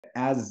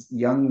As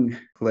young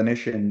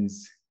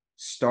clinicians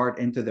start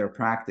into their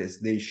practice,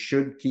 they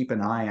should keep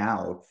an eye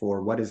out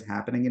for what is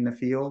happening in the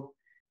field.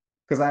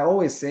 Because I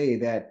always say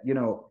that,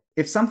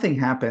 if something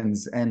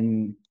happens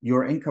and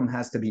your income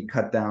has to be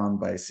cut down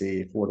by,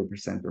 say,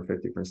 40% or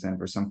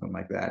 50% or something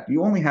like that,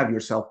 you only have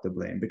yourself to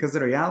blame. Because the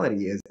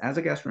reality is, as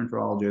a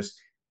gastroenterologist,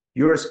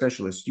 you're a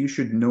specialist. You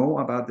should know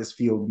about this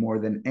field more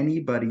than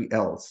anybody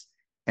else.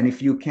 And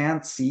if you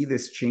can't see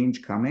this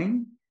change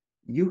coming,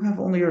 you have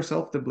only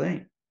yourself to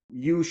blame.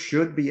 You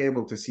should be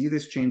able to see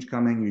this change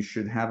coming. You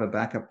should have a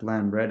backup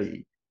plan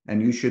ready,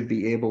 and you should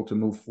be able to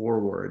move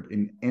forward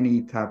in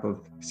any type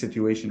of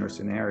situation or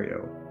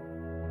scenario.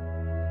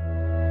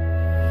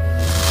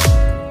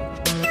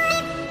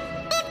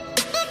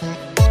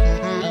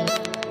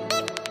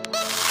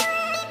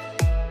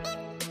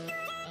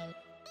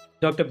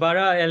 Dr.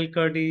 Bara El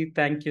Kurdi,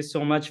 thank you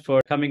so much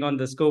for coming on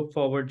the Scope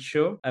Forward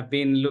show. I've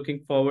been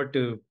looking forward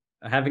to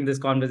having this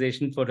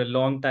conversation for a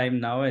long time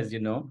now, as you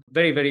know.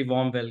 Very, very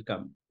warm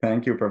welcome.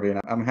 Thank you, Praveen.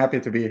 I'm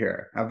happy to be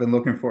here. I've been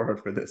looking forward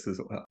for this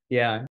as well.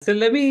 Yeah. So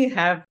let me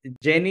have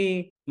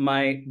Jenny,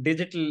 my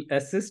digital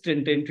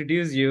assistant,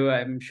 introduce you.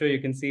 I'm sure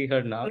you can see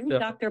her now. I'm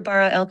Dr.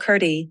 Bara El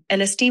Kurdi,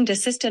 an esteemed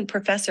assistant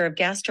professor of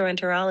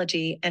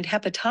gastroenterology and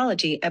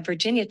hepatology at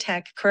Virginia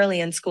Tech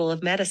Curlian School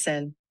of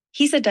Medicine.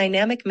 He's a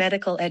dynamic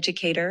medical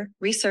educator,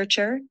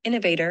 researcher,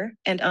 innovator,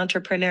 and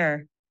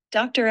entrepreneur.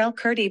 Dr. El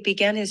Kurdi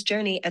began his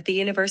journey at the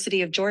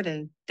University of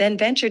Jordan, then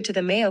ventured to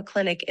the Mayo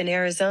Clinic in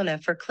Arizona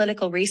for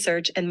clinical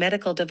research and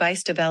medical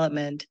device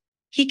development.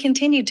 He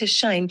continued to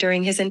shine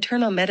during his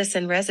internal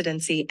medicine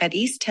residency at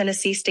East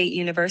Tennessee State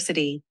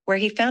University, where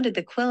he founded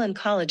the Quillen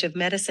College of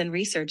Medicine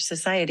Research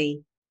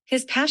Society.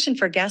 His passion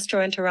for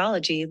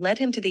gastroenterology led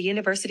him to the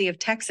University of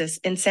Texas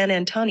in San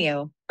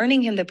Antonio,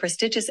 earning him the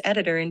prestigious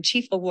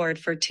Editor-in-Chief Award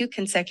for 2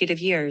 consecutive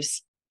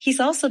years.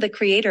 He's also the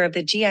creator of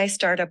the GI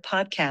Startup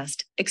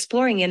podcast,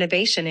 exploring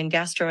innovation in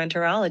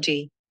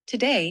gastroenterology.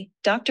 Today,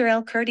 Dr.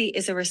 El Kurdi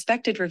is a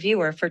respected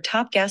reviewer for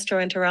top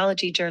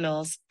gastroenterology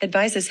journals,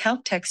 advises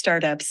health tech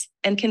startups,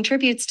 and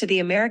contributes to the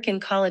American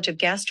College of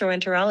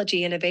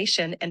Gastroenterology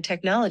Innovation and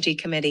Technology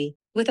Committee.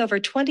 With over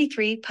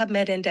 23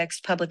 PubMed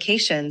indexed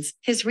publications,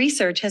 his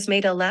research has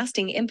made a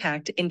lasting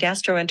impact in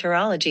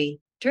gastroenterology.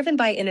 Driven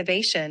by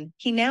innovation,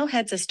 he now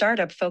heads a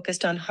startup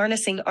focused on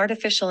harnessing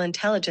artificial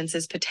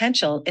intelligence's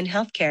potential in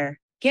healthcare.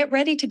 Get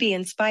ready to be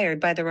inspired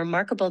by the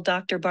remarkable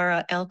Dr.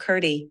 Bara El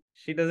Kurdi.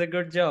 She does a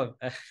good job.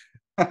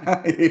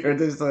 Your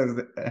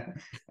digital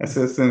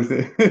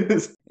assistant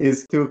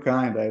is too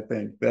kind, I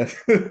think. That's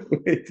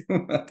way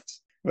too much.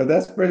 But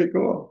that's pretty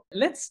cool.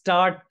 Let's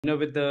start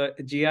with the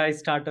GI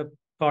Startup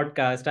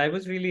podcast. I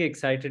was really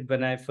excited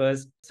when I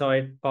first saw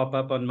it pop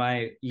up on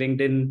my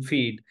LinkedIn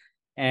feed.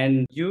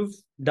 And you've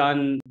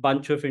done a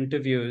bunch of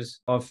interviews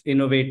of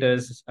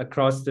innovators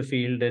across the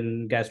field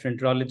in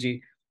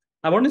gastroenterology.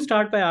 I want to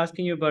start by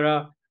asking you,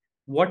 Bara,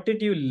 what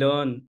did you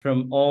learn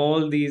from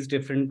all these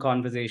different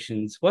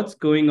conversations? What's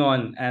going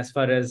on as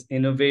far as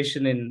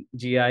innovation in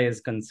GI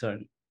is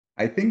concerned?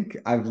 I think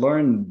I've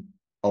learned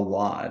a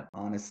lot,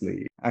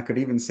 honestly. I could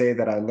even say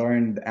that I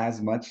learned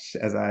as much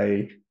as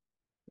I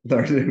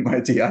learned in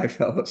my GI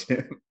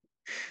fellowship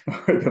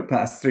over the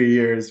past 3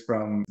 years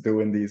from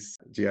doing these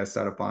GI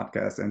Startup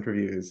podcast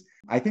interviews.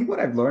 I think what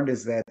I've learned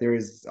is that there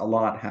is a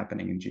lot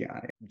happening in GI.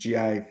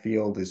 GI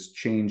field is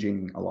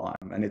changing a lot,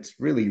 and it's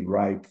really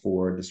ripe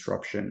for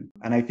disruption.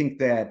 And I think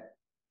that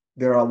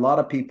there are a lot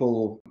of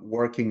people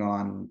working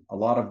on a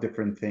lot of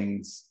different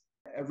things,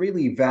 a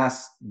really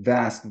vast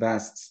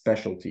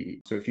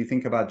specialty. So if you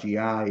think about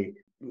GI,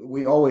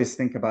 we always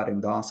think about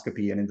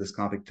endoscopy and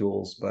endoscopic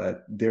tools,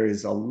 but there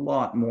is a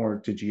lot more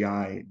to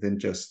GI than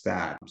just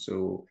that.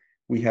 So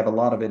we have a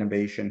lot of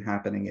innovation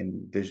happening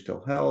in digital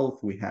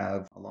health. We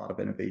have a lot of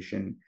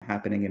innovation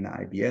happening in the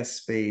IBS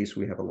space.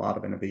 We have a lot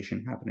of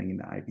innovation happening in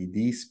the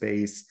IBD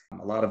space,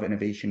 a lot of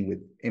innovation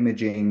with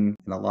imaging,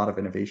 and a lot of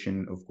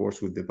innovation, of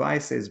course, with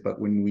devices. But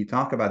when we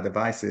talk about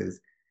devices,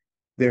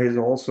 there is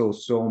also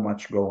so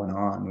much going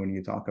on when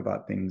you talk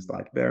about things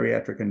like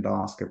bariatric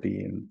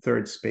endoscopy and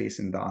third space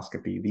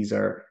endoscopy. These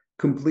are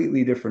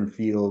completely different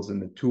fields,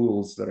 and the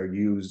tools that are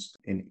used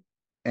in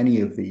any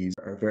of these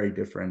are very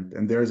different.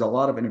 And there's a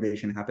lot of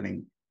innovation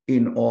happening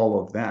in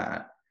all of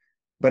that.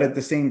 But at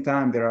the same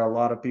time, there are a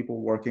lot of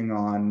people working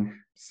on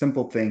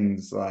simple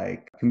things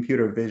like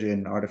computer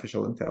vision,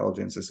 artificial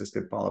intelligence,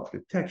 assisted polyp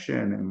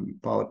detection,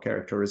 and polyp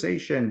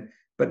characterization.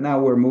 But now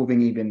we're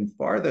moving even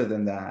farther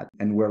than that,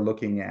 and we're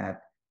looking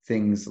at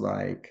things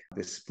like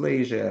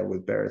dysplasia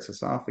with Barrett's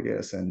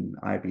esophagus and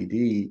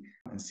IBD,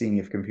 and seeing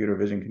if computer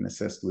vision can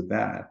assist with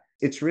that.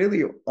 It's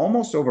really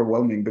almost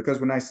overwhelming, because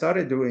when I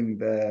started doing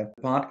the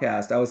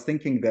podcast, I was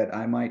thinking that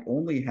I might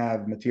only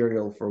have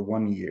material for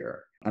 1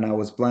 year, and I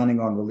was planning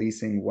on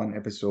releasing 1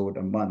 episode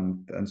a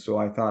month. And so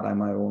I thought I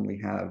might only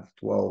have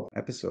 12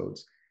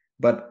 episodes.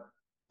 But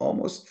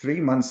almost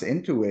 3 months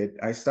into it,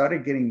 I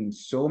started getting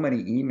so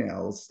many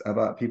emails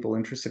about people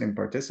interested in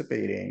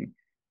participating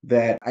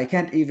that I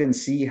can't even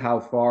see how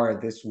far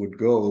this would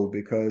go,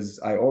 because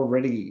I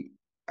already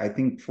I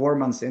think 4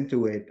 months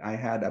into it, I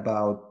had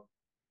about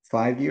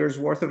 5 years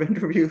worth of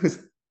interviews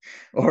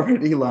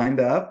already lined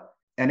up.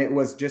 And it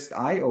was just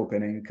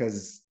eye-opening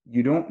because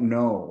you don't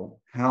know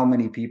how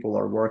many people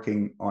are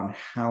working on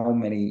how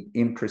many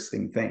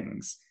interesting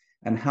things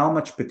and how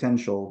much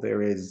potential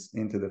there is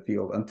into the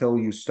field until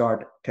you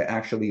start to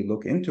actually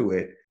look into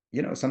it.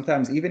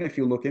 Sometimes even if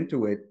you look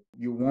into it,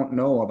 you won't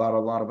know about a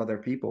lot of other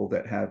people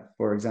that have,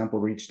 for example,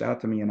 reached out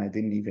to me and I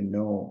didn't even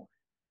know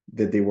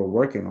that they were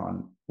working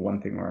on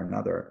one thing or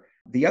another.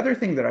 The other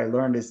thing that I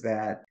learned is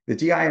that the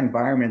GI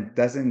environment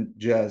doesn't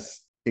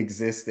just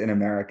exist in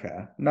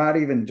America, not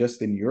even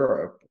just in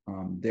Europe.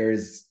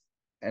 There's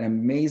an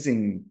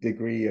amazing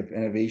degree of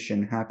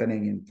innovation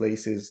happening in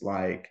places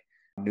like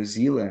New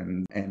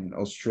Zealand and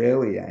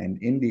Australia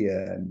and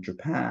India and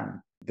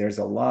Japan. There's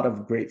a lot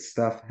of great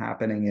stuff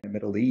happening in the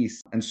Middle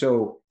East. And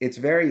so it's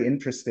very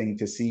interesting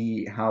to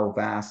see how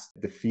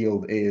vast the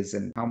field is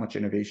and how much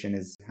innovation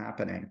is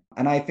happening.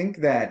 And I think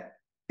that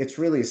it's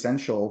really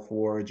essential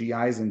for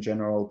GIs in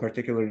general,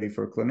 particularly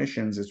for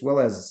clinicians, as well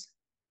as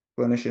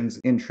clinicians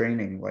in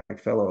training, like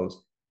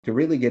fellows, to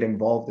really get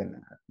involved in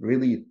that,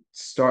 really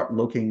start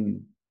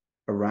looking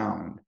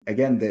around.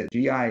 Again, the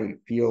GI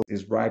field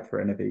is ripe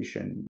for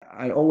innovation.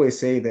 I always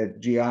say that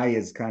GI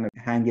is kind of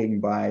hanging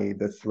by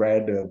the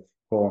thread of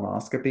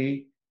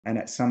colonoscopy. And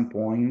at some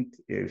point,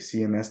 if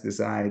CMS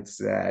decides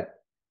that,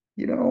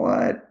 you know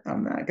what,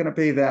 I'm not going to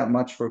pay that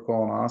much for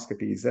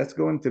colonoscopies, that's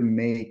going to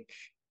make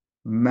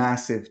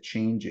massive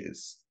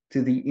changes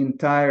to the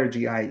entire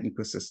GI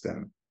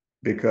ecosystem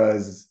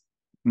because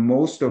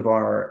most of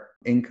our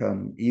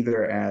income,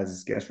 either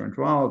as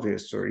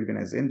gastroenterologists or even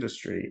as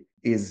industry,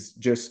 is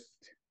just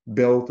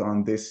built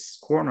on this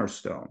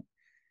cornerstone.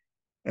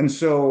 And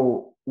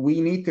so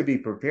we need to be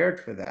prepared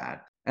for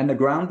that. And the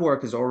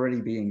groundwork is already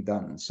being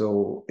done.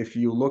 So if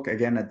you look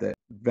again at the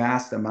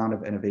vast amount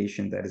of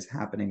innovation that is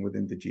happening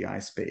within the GI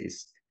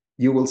space,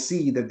 you will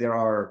see that there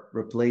are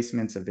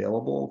replacements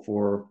available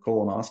for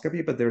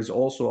colonoscopy, but there's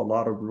also a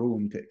lot of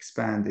room to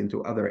expand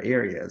into other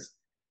areas,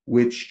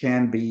 which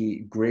can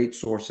be great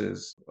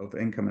sources of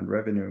income and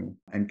revenue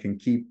and can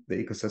keep the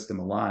ecosystem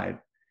alive.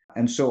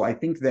 And so I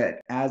think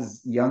that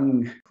as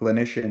young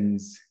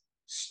clinicians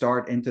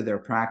start into their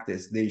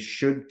practice, they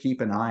should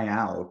keep an eye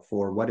out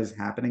for what is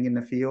happening in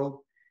the field.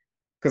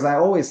 Because I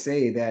always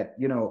say that,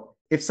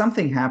 if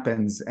something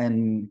happens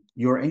and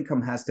your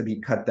income has to be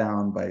cut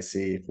down by,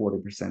 say,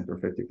 40% or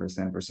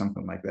 50% or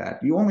something like that,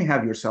 you only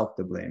have yourself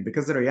to blame.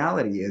 Because the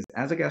reality is,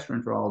 as a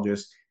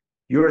gastroenterologist,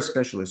 you're a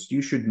specialist.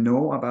 You should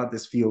know about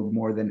this field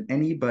more than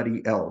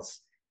anybody else.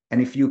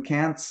 And if you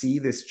can't see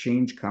this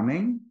change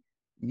coming,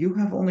 you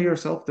have only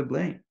yourself to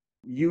blame.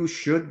 You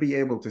should be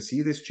able to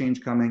see this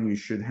change coming. You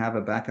should have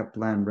a backup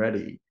plan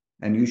ready,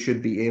 and you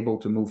should be able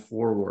to move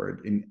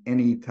forward in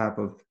any type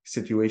of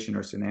situation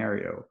or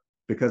scenario.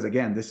 Because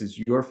again, this is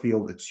your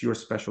field, it's your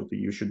specialty.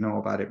 You should know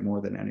about it more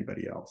than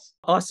anybody else.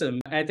 Awesome.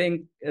 I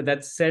think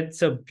that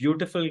sets a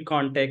beautiful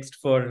context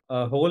for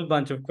a whole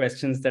bunch of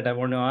questions that I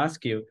want to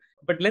ask you.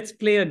 But let's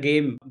play a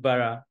game,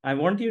 Bara. I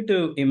want you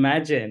to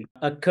imagine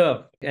a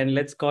curve, and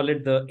let's call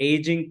it the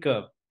aging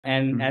curve.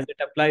 And as it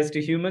applies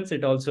to humans,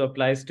 it also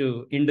applies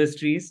to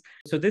industries.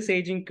 So this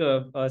aging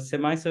curve, a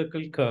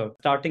semicircle curve,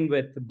 starting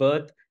with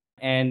birth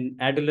and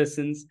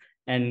adolescence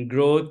and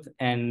growth,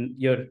 and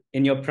you're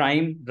in your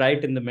prime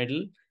right in the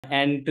middle.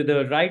 And to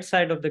the right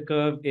side of the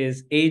curve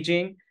is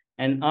aging.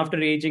 And after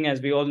aging,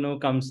 as we all know,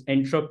 comes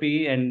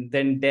entropy and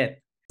then death.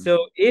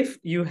 So if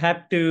you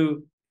have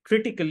to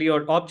critically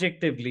or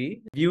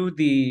objectively view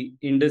the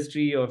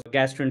industry of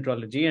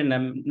gastroenterology, and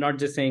I'm not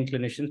just saying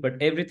clinicians, but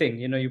everything,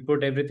 you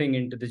put everything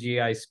into the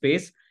GI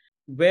space,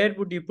 where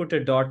would you put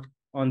a dot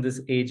on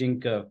this aging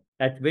curve?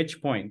 At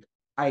which point?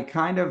 I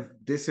kind of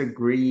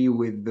disagree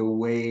with the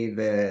way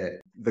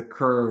the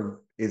curve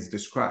is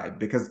described,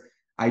 because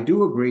I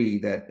do agree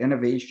that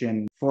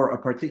innovation for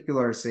a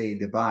particular, say,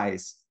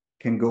 device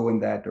can go in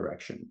that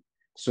direction.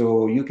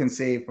 So you can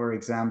say, for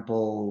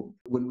example,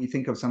 when we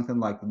think of something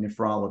like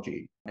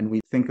nephrology and we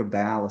think of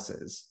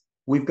dialysis,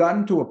 we've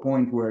gotten to a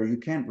point where you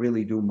can't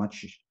really do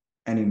much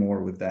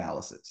anymore with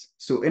dialysis.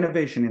 So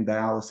innovation in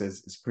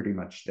dialysis is pretty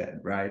much dead,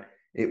 right?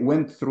 It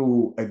went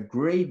through a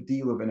great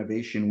deal of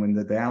innovation when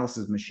the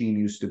dialysis machine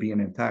used to be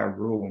an entire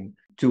room,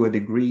 to a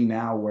degree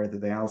now where the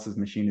dialysis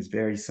machine is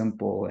very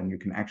simple and you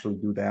can actually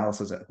do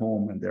dialysis at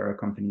home, and there are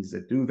companies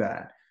that do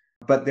that.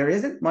 But there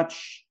isn't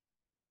much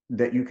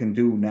that you can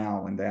do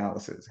now in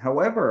dialysis.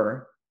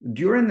 However,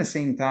 during the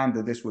same time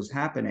that this was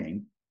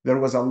happening, there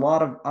was a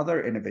lot of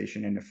other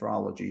innovation in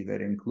nephrology that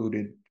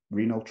included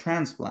renal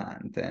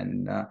transplant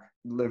and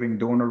living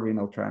donor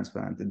renal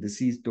transplant and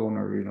deceased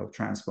donor renal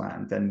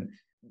transplant. And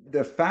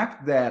the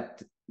fact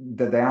that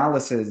the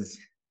dialysis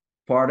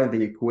part of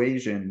the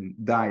equation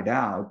died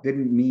out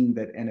didn't mean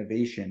that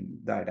innovation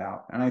died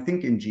out. And I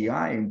think in GI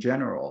in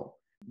general,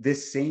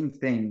 this same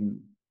thing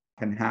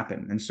can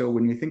happen. And so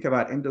when you think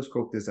about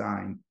endoscope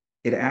design,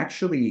 it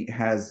actually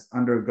has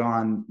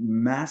undergone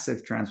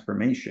massive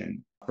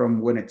transformation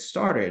from when it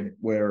started,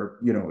 where,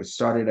 it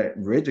started at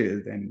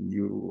rigid and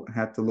you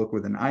had to look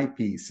with an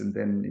eyepiece, and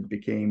then it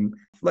became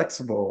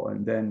flexible.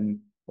 And then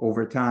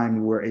over time,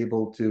 we were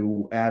able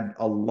to add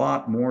a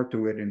lot more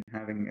to it in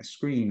having a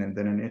screen and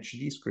then an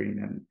HD screen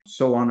and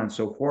so on and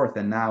so forth.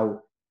 And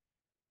now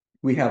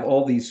we have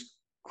all these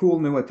cool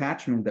new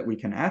attachment that we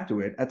can add to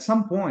it. At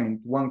some point,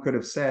 one could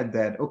have said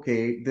that,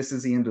 okay, this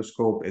is the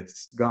endoscope,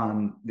 it's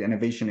gone, the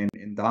innovation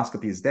in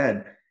endoscopy is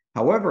dead.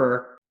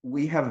 However,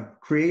 we have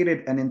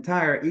created an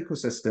entire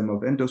ecosystem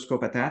of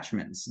endoscope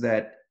attachments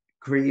that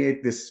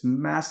create this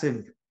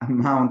massive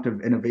amount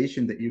of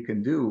innovation that you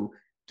can do,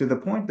 to the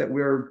point that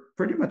we're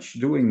pretty much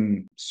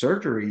doing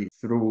surgery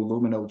through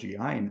luminal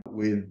GI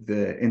with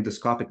the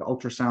endoscopic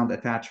ultrasound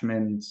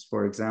attachments,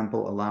 for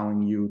example,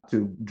 allowing you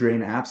to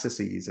drain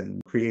abscesses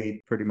and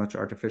create pretty much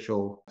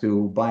artificial,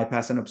 to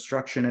bypass an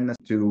obstruction and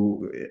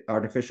to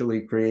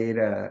artificially create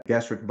a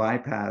gastric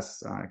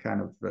bypass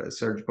kind of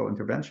surgical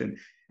intervention.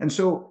 And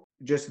so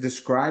just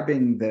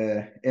describing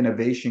the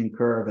innovation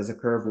curve as a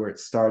curve where it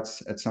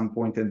starts at some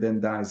point and then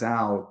dies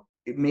out,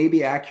 it may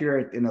be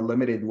accurate in a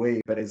limited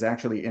way, but is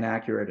actually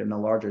inaccurate in a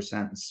larger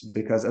sense.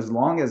 Because as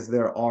long as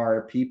there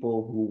are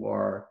people who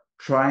are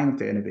trying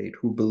to innovate,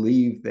 who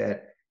believe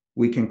that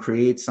we can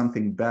create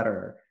something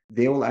better,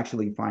 they will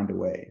actually find a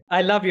way.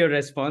 I love your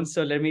response.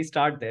 So let me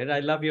start there.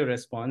 I love your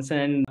response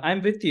and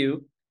I'm with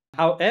you.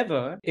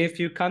 However, if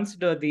you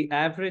consider the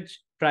average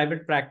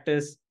private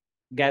practice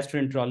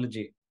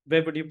gastroenterology,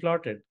 where would you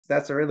plot it?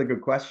 That's a really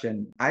good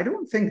question. I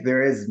don't think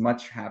there is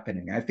much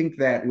happening. I think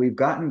that we've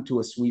gotten to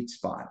a sweet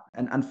spot.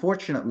 And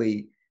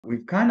unfortunately,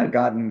 we've kind of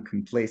gotten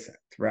complacent,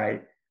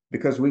 right?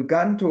 Because we've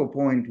gotten to a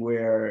point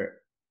where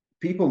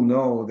people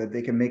know that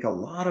they can make a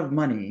lot of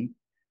money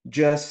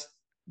just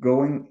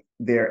going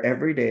there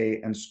every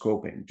day and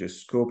scoping,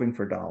 just scoping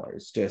for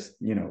dollars, just,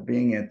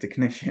 being a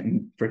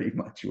technician pretty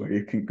much, where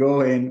you can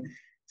go in,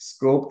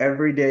 scope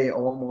every day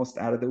almost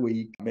out of the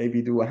week,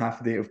 maybe do a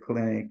half day of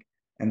clinic,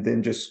 and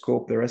then just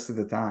scope the rest of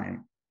the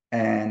time.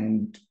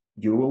 And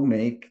you will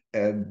make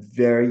a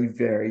very,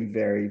 very,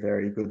 very,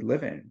 very good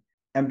living.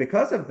 And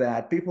because of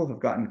that, people have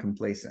gotten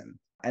complacent.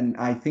 And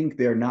I think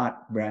they're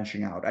not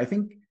branching out. I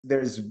think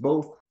there's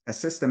both a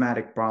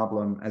systematic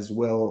problem as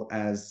well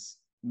as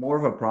more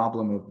of a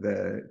problem of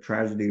the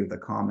tragedy of the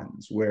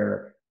commons,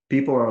 where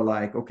people are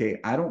like, okay,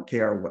 I don't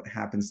care what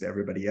happens to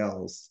everybody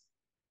else.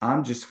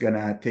 I'm just going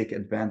to take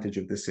advantage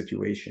of this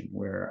situation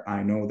where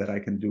I know that I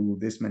can do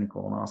this many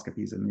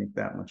colonoscopies and make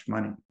that much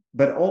money.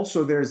 But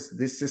also there's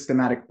this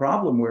systematic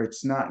problem where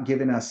it's not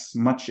giving us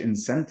much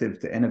incentive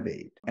to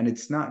innovate. And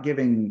it's not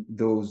giving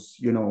those,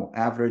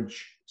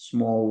 average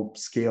small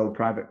scale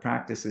private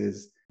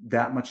practices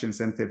that much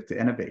incentive to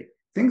innovate.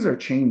 Things are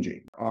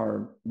changing.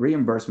 Our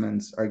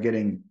reimbursements are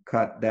getting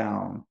cut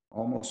down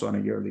almost on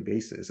a yearly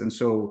basis. And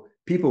so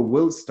people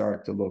will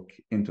start to look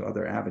into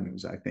other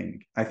avenues, I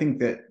think. I think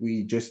that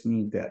we just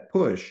need that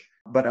push.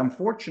 But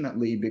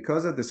unfortunately,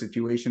 because of the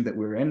situation that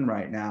we're in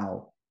right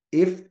now,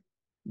 if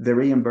the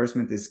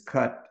reimbursement is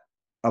cut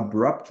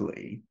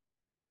abruptly,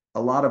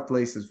 a lot of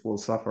places will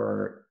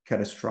suffer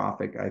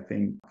catastrophic, I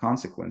think,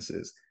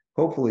 consequences.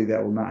 Hopefully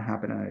that will not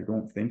happen, and I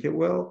don't think it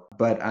will.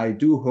 But I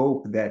do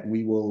hope that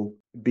we will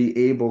be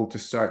able to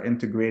start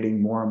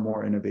integrating more and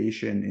more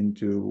innovation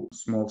into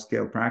small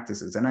scale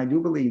practices. And I do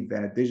believe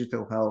that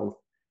digital health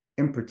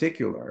in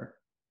particular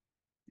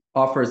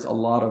offers a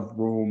lot of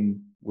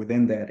room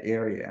within that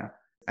area.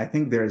 I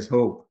think there's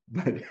hope,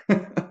 but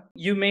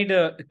you made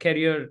a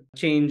career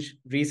change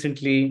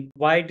recently.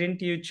 Why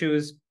didn't you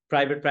choose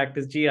private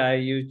practice GI?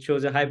 You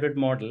chose a hybrid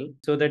model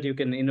so that you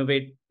can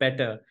innovate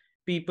better.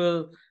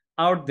 People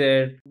out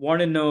there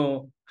want to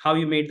know how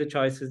you made the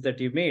choices that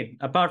you made,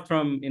 apart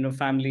from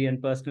family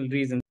and personal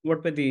reasons.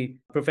 What were the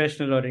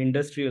professional or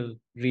industrial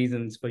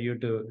reasons for you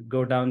to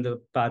go down the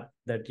path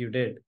that you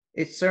did?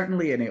 It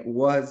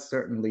was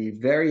certainly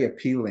very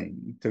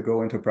appealing to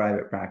go into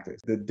private practice.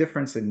 The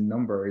difference in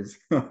numbers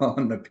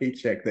on the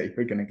paycheck that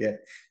you're going to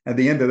get at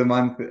the end of the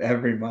month,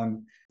 every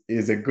month,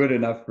 is a good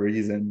enough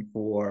reason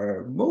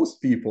for most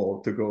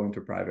people to go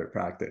into private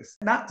practice.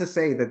 Not to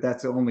say that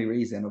that's the only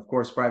reason. Of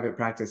course, private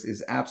practice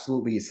is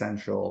absolutely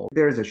essential.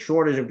 There's a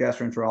shortage of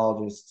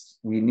gastroenterologists.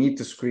 We need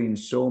to screen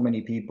so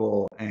many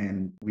people,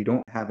 and we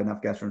don't have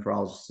enough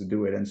gastroenterologists to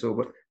do it. And so,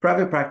 but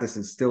private practice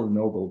is still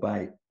noble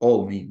by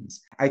all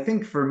means. I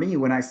think for me,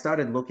 when I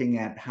started looking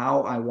at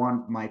how I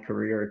want my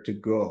career to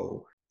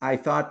go, I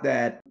thought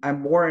that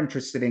I'm more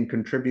interested in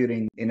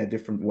contributing in a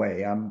different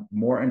way. I'm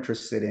more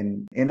interested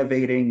in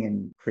innovating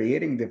and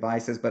creating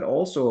devices, but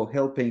also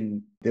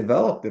helping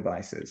develop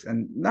devices,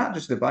 and not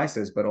just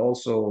devices, but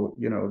also,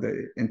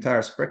 the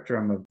entire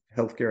spectrum of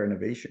healthcare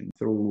innovation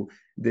through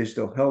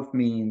digital health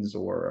means,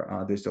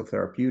 or digital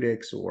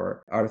therapeutics,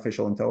 or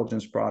artificial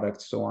intelligence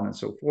products, so on and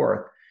so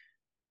forth.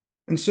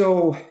 And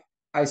so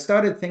I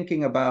started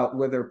thinking about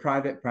whether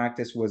private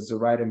practice was the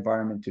right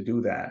environment to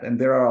do that. And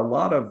there are a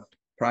lot of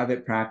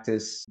private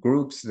practice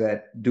groups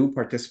that do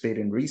participate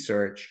in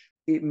research,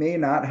 it may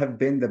not have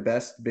been the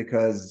best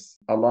because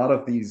a lot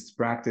of these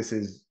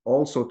practices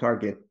also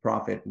target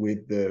profit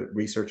with the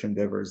research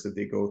endeavors that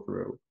they go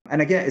through.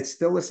 And again, it's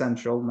still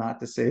essential, not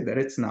to say that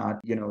it's not.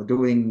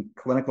 Doing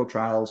clinical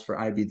trials for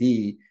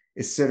IBD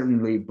is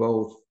certainly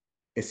both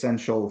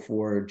essential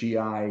for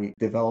GI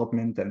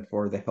development and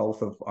for the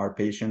health of our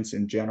patients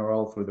in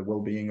general, for the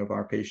well-being of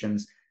our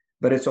patients,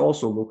 but it's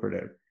also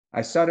lucrative.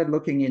 I started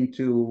looking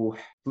into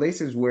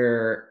places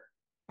where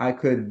I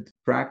could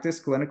practice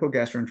clinical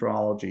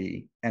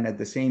gastroenterology and at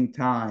the same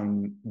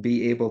time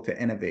be able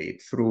to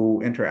innovate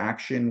through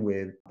interaction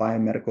with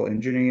biomedical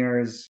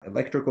engineers,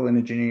 electrical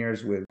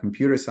engineers, with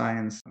computer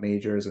science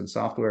majors and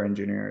software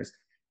engineers.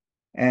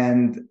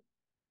 And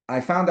I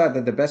found out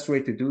that the best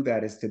way to do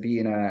that is to be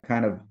in a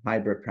kind of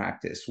hybrid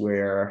practice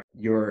where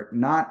you're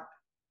not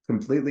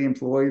completely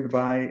employed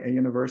by a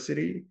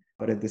university,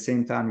 but at the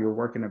same time, you're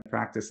working a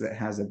practice that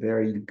has a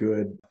very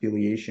good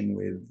affiliation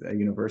with a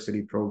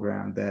university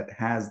program that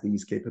has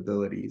these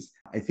capabilities.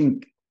 I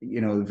think,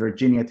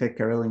 Virginia Tech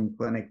Carilion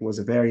Clinic was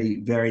a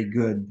very, very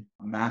good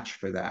match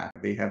for that.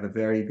 They have a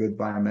very good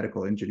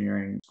biomedical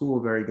engineering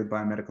school, very good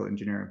biomedical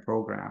engineering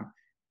program.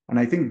 And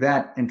I think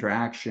that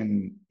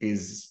interaction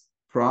is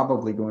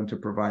probably going to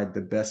provide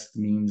the best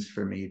means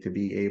for me to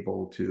be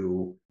able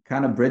to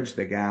kind of bridge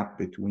the gap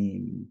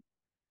between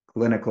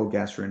clinical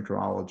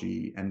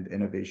gastroenterology and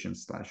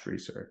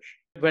innovation/research.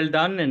 Well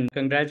done, and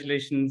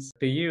congratulations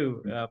to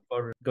you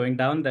for going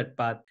down that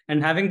path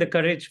and having the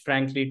courage,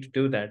 frankly, to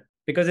do that.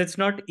 Because it's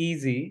not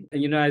easy.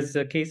 As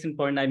a case in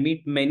point, I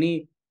meet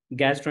many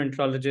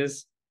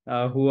gastroenterologists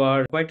who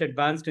are quite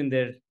advanced in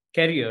their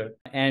career.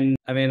 And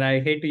I mean,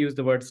 I hate to use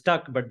the word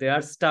stuck, but they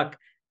are stuck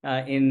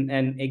in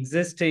an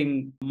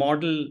existing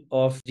model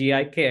of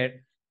GI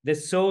care. They're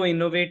so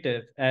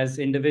innovative as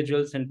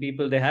individuals and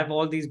people. They have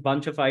all these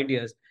bunch of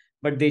ideas,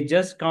 but they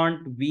just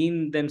can't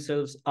wean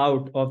themselves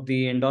out of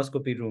the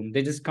endoscopy room.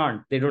 They just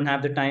can't. They don't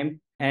have the time,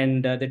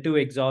 and they're too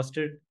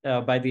exhausted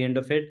by the end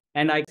of it.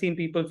 And I've seen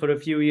people for a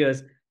few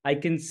years. I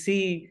can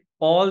see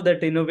all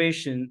that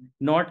innovation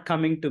not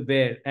coming to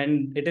bear.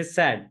 And it is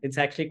sad. It's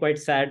actually quite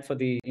sad for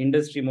the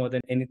industry more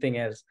than anything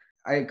else.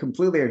 I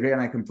completely agree,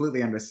 and I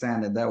completely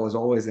understand that was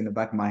always in the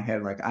back of my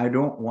head. Like, I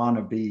don't want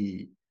to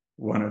be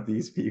one of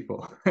these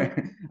people.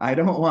 I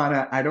don't want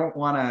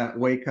to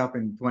wake up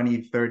in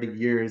 20, 30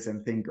 years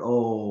and think,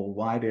 oh,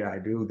 why did I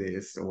do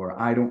this? Or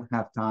I don't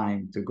have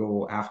time to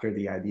go after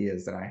the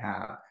ideas that I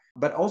have.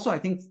 But also, I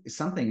think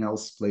something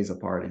else plays a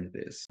part in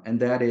this, and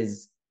that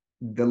is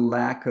the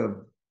lack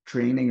of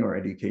training or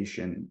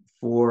education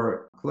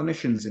for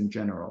clinicians in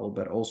general,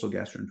 but also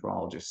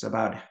gastroenterologists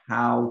about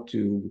how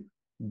to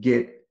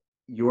get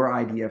your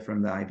idea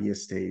from the idea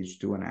stage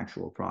to an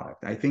actual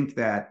product. I think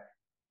that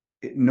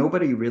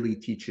nobody really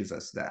teaches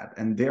us that.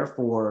 And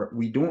therefore,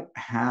 we don't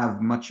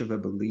have much of a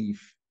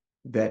belief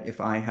that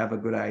if I have a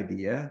good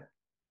idea,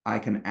 I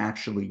can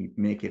actually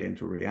make it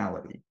into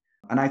reality.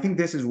 And I think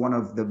this is one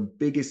of the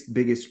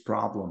biggest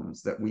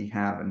problems that we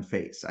have and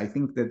face. I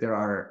think that there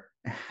are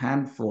a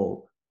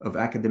handful of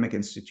academic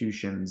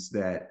institutions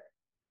that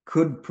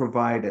could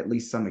provide at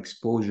least some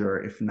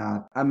exposure. If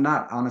not, I'm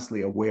not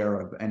honestly aware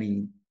of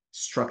any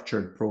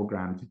structured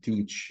program to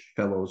teach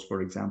fellows,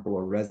 for example,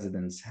 or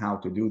residents how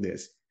to do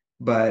this.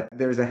 But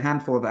there's a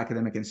handful of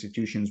academic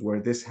institutions where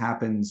this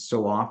happens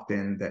so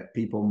often that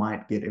people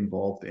might get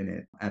involved in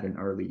it at an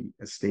early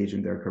stage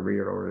in their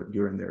career or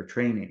during their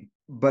training.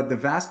 But the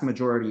vast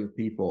majority of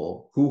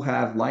people who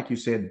have, like you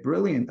said,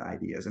 brilliant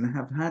ideas and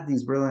have had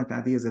these brilliant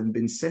ideas and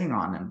been sitting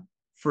on them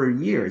for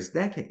years,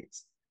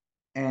 decades,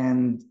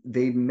 and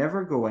they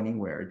never go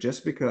anywhere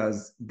just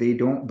because they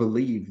don't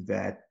believe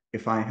that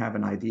if I have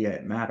an idea,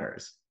 it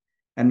matters.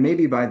 And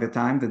maybe by the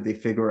time that they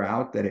figure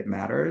out that it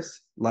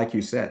matters, like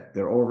you said,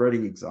 they're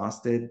already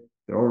exhausted,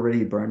 they're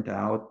already burnt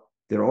out,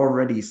 they're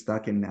already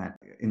stuck in that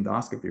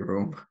endoscopy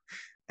room,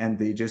 and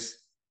they just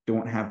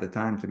don't have the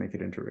time to make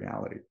it into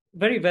reality.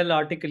 Very well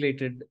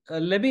articulated.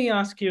 Let me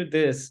ask you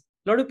this.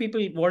 A lot of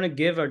people want to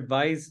give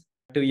advice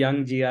to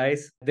young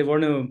GIs. They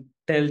want to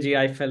tell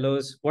GI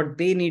fellows what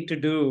they need to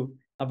do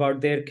about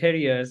their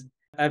careers.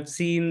 I've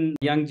seen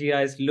young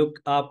GIs look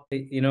up,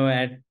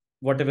 at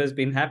whatever's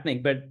been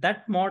happening. But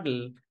that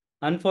model,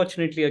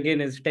 unfortunately,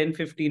 again, is 10,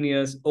 15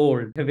 years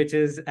old, which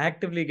is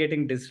actively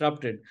getting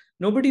disrupted.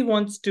 Nobody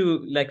wants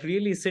to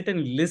really sit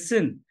and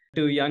listen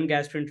to young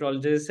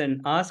gastroenterologists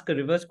and ask a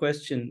reverse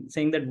question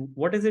saying that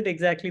what is it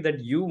exactly that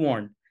you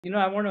want?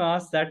 I want to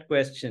ask that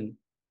question.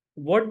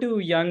 What do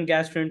young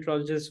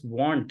gastroenterologists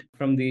want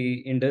from the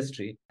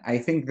industry? I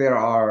think there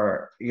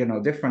are,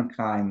 different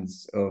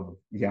kinds of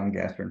young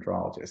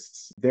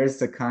gastroenterologists. There's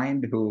the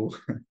kind who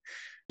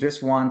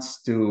just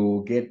wants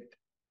to get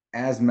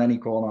as many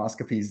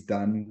colonoscopies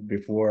done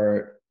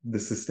before the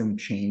system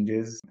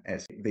changes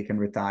as they can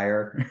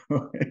retire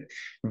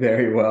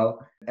very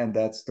well, and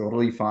that's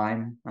totally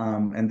fine.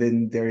 And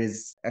then there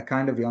is a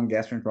kind of young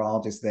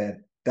gastroenterologist that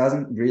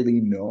doesn't really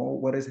know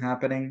what is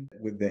happening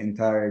with the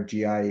entire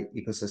GI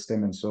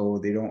ecosystem, and so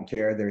they don't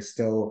care. They're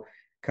still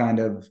kind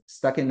of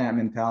stuck in that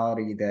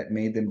mentality that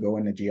made them go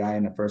into GI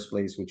in the first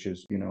place, which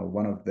is,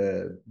 one of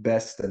the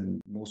best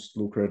and most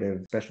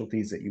lucrative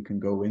specialties that you can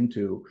go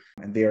into.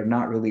 And they are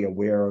not really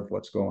aware of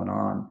what's going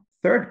on.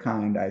 Third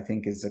kind, I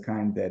think, is the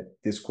kind that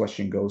this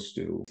question goes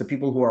to. The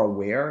people who are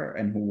aware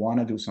and who want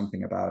to do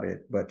something about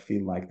it, but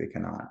feel like they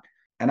cannot.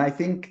 And I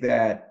think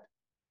that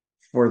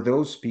for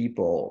those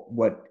people,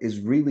 what is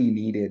really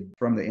needed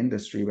from the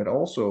industry, but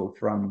also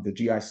from the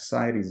GI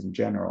societies in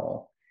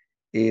general,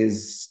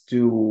 is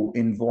to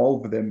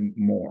involve them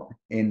more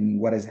in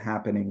what is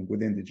happening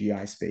within the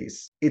GI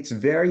space. It's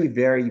very,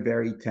 very,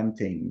 very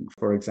tempting,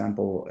 for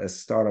example, a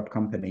startup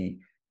company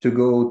to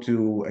go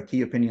to a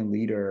key opinion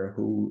leader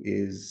who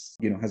is,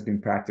 has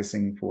been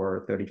practicing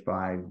for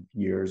 35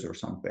 years or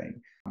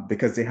something,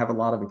 because they have a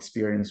lot of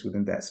experience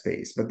within that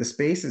space. But the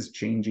space is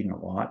changing a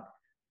lot.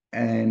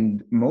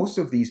 And most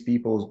of these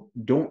people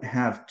don't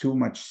have too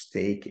much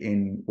stake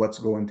in what's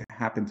going to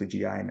happen to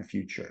GI in the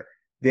future.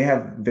 They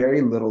have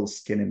very little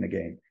skin in the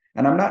game.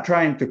 And I'm not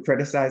trying to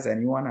criticize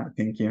anyone. I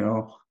think,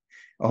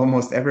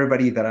 almost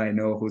everybody that I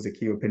know who's a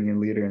key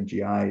opinion leader in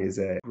GI is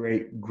a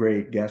great,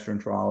 great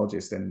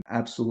gastroenterologist and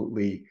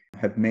absolutely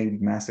have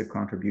made massive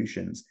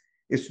contributions.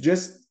 It's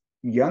just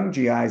young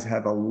GIs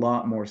have a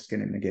lot more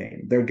skin in the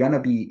game. They're going to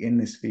be in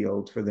this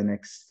field for the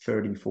next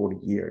 30, 40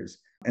 years.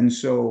 And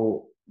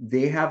so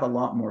they have a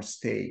lot more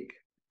stake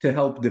to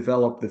help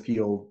develop the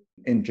field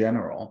in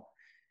general.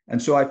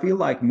 And so I feel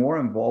like more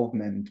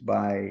involvement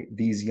by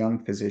these young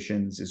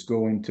physicians is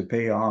going to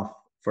pay off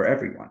for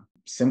everyone,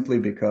 simply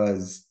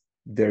because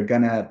they're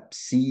going to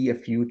see a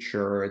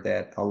future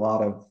that a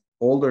lot of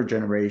older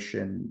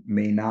generation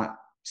may not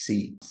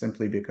see,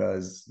 simply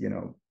because,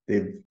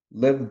 they've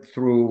lived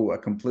through a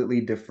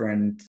completely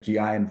different GI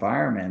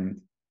environment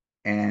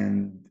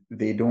and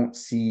they don't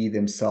see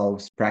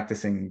themselves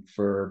practicing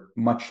for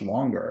much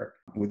longer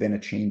within a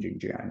changing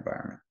GI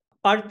environment.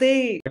 Are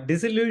they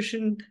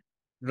disillusioned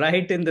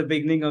right in the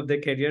beginning of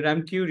their career?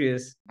 I'm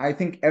curious. I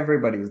think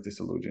everybody is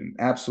disillusioned.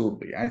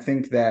 Absolutely. I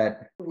think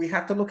that we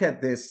have to look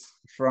at this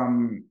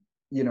from,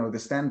 the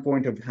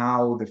standpoint of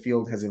how the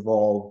field has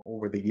evolved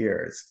over the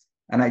years.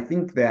 And I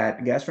think that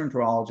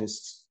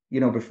gastroenterologists,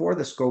 before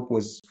the scope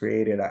was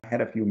created, I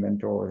had a few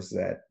mentors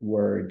that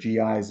were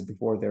GIs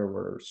before there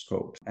were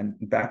scopes. And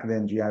back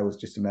then, GI was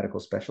just a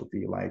medical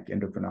specialty like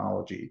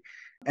endocrinology.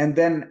 And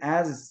then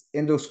as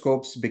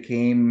endoscopes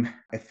became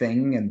a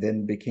thing and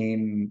then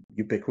became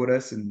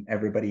ubiquitous and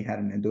everybody had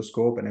an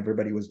endoscope and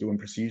everybody was doing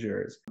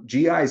procedures,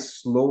 GI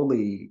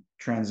slowly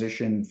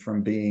transitioned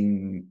from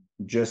being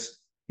just,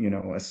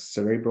 a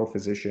cerebral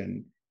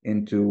physician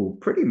into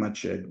pretty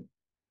much an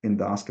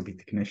endoscopy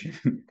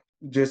technician,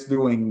 just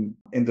doing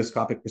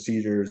endoscopic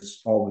procedures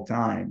all the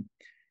time.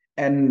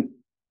 And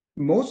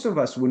most of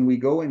us, when we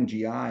go in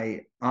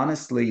GI,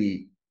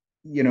 honestly,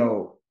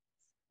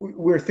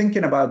 we're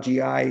thinking about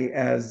GI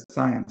as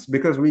science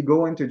because we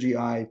go into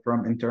GI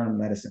from internal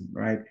medicine,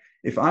 right?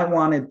 If I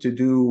wanted to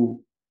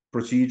do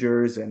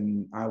procedures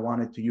and I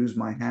wanted to use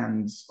my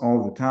hands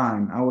all the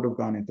time, I would have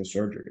gone into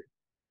surgery.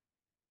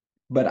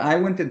 But I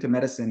went into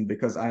medicine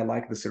because I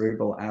like the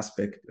cerebral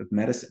aspect of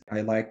medicine.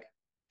 I like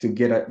to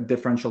get a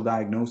differential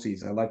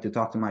diagnoses. I like to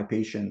talk to my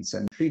patients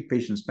and treat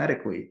patients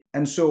medically.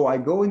 And so I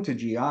go into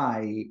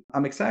GI,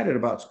 I'm excited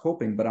about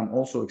scoping, but I'm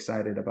also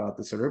excited about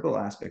the cerebral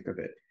aspect of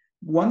it.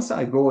 Once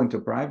I go into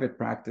private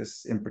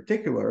practice in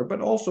particular,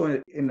 but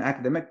also in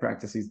academic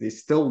practices, they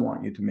still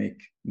want you to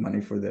make money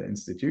for the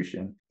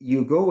institution.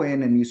 You go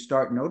in and you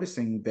start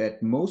noticing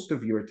that most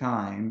of your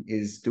time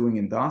is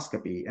doing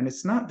endoscopy. And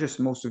it's not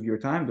just most of your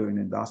time doing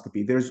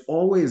endoscopy. There's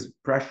always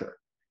pressure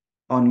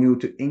on you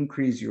to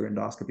increase your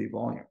endoscopy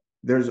volume.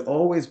 There's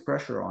always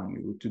pressure on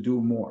you to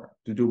do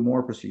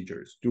more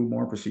procedures,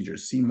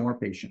 see more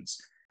patients.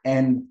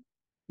 And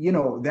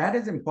that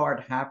is in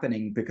part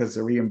happening because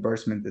the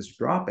reimbursement is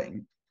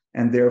dropping.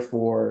 And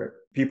therefore,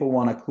 people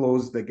want to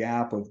close the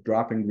gap of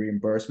dropping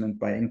reimbursement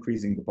by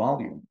increasing the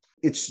volume.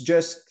 It's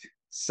just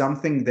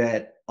something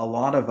that a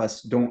lot of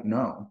us don't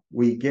know.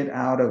 We get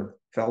out of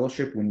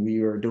fellowship when we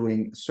are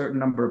doing a certain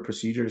number of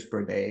procedures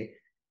per day.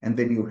 And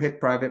then you hit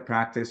private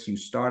practice, you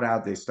start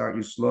out, they start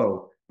you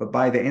slow. But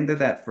by the end of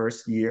that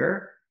first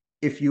year,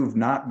 if you've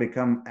not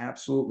become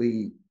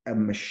absolutely a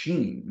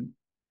machine,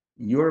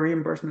 your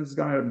reimbursement is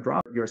going to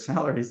drop, your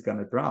salary is going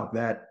to drop.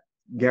 That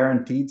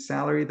guaranteed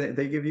salary that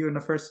they give you in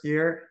the first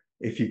year,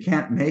 if you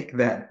can't make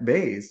that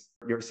base,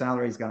 your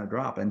salary is going to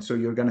drop. And so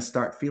you're going to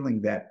start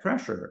feeling that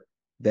pressure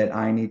that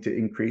I need to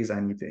increase.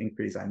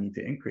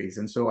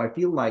 And so I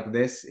feel like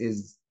this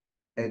is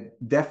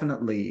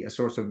definitely a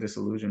source of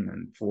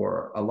disillusionment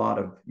for a lot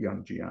of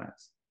young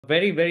GIs.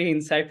 Very, very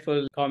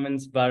insightful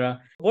comments, Bara.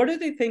 What do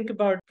they think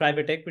about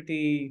private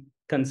equity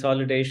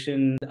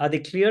consolidation? Are they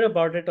clear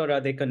about it or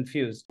are they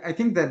confused? I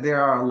think that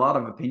there are a lot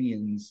of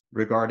opinions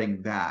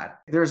regarding that.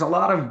 There's a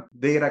lot of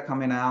data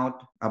coming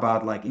out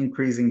about like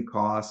increasing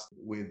costs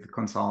with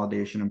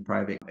consolidation and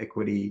private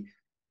equity.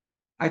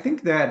 I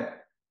think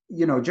that,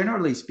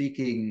 generally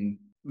speaking,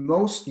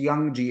 most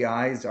young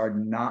GIs are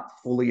not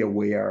fully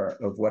aware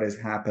of what is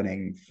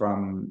happening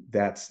from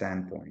that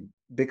standpoint.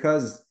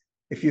 Because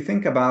if you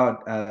think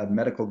about a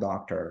medical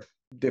doctor,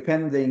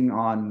 depending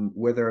on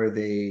whether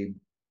they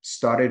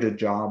started a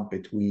job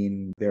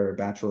between their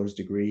bachelor's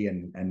degree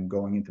and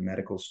going into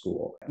medical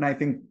school. And I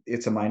think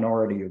it's a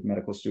minority of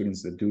medical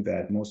students that do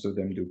that. Most of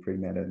them do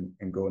pre-med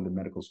and go into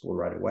medical school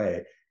right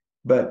away.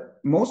 But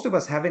most of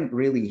us haven't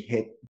really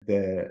hit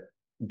the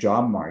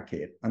job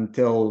market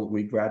until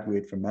we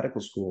graduate from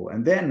medical school.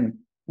 And then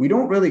we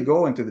don't really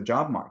go into the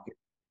job market.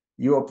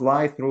 You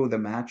apply through the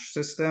match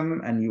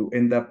system and you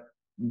end up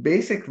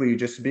basically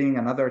just being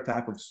another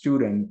type of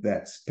student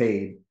that's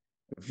paid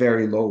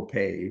very low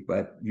pay,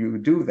 but you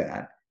do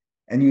that.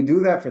 And you do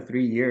that for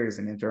 3 years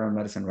in internal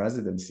medicine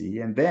residency.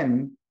 And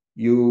then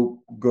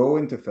you go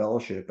into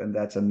fellowship, and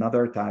that's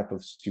another type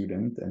of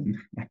student and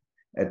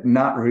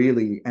not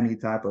really any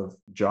type of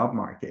job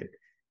market.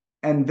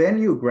 And then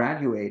you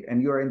graduate,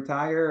 and your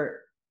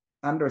entire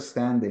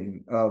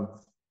understanding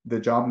of the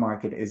job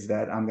market is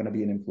that I'm going to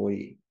be an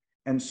employee.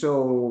 And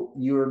so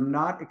you're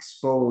not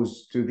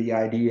exposed to the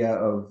idea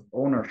of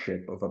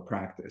ownership of a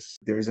practice.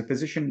 There is a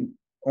physician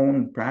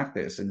owned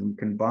practice, and you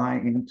can buy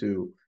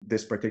into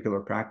this particular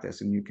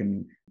practice, and you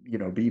can,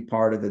 be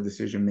part of the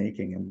decision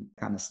making and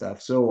kind of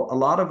stuff. So a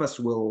lot of us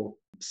will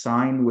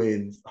sign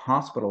with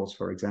hospitals,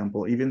 for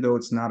example, even though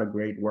it's not a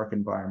great work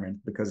environment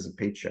because the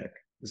paycheck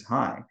is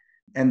high.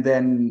 And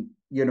then,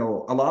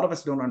 a lot of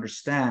us don't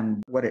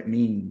understand what it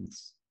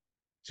means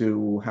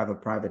to have a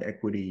private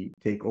equity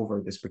take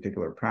over this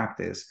particular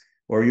practice,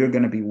 or you're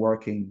going to be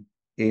working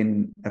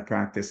in a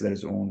practice that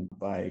is owned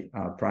by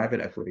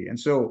private equity. And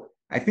so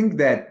I think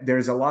that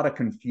there's a lot of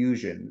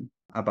confusion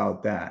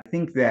about that. I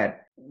think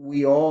that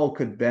we all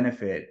could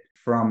benefit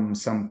from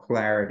some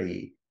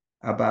clarity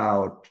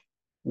about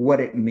what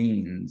it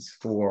means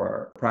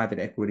for private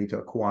equity to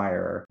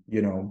acquire,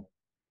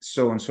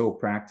 so and so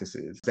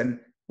practices. And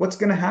what's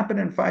going to happen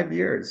in 5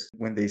 years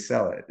when they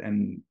sell it?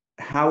 And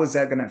how is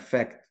that going to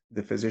affect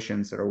the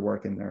physicians that are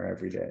working there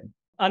every day?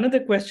 Another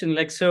question,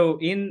 so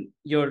in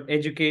your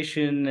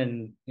education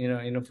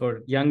and,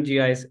 for young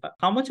GIs,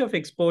 how much of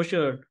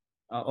exposure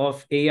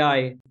of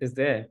AI is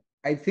there?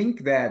 I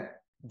think that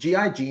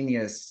GI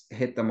Genius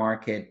hit the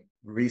market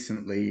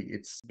recently.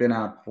 It's been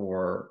out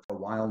for a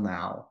while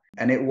now,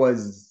 and it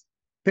was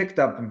picked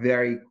up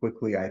very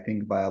quickly, I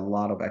think, by a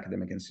lot of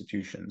academic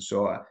institutions.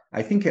 So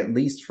I think, at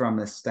least from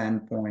the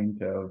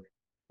standpoint of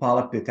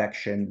polyp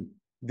detection,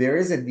 there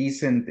is a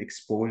decent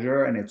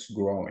exposure and it's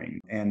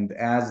growing. And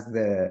as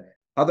the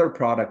other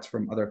products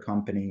from other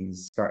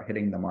companies start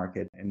hitting the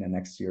market in the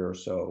next year or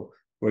so,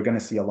 we're going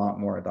to see a lot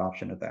more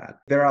adoption of that.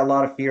 There are a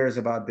lot of fears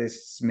about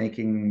this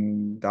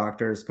making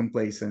doctors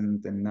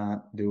complacent and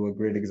not do a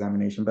grid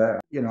examination.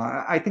 But,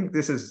 I think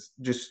this is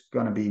just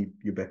going to be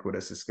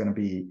ubiquitous. It's going to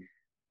be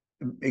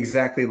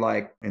exactly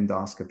like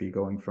endoscopy,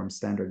 going from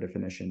standard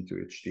definition to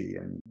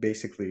HD. And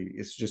basically,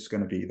 it's just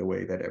going to be the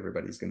way that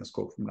everybody's going to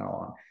scope from now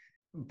on.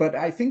 But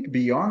I think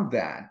beyond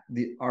that,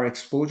 our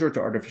exposure to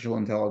artificial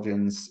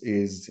intelligence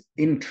is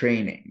in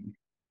training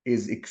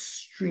is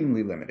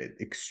extremely limited,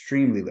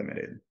 extremely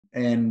limited.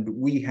 And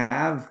we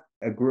have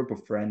a group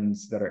of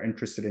friends that are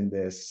interested in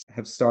this,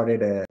 have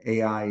started a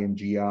AI and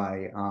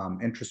GI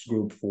interest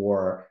group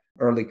for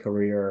early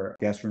career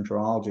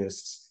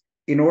gastroenterologists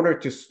in order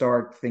to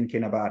start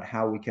thinking about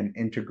how we can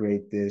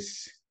integrate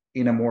this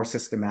in a more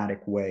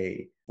systematic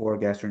way for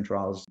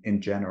gastroenterologists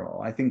in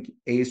general. I think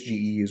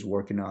ASGE is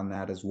working on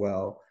that as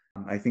well.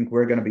 I think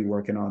we're going to be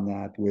working on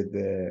that with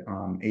the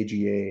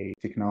AGA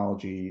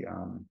Technology,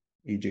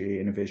 AGA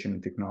Innovation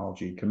and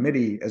Technology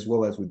Committee, as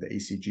well as with the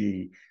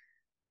ACG,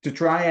 to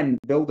try and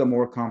build a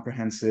more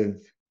comprehensive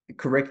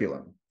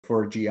curriculum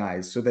for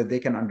GIs so that they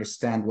can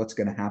understand what's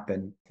going to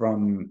happen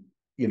from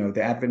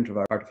the advent of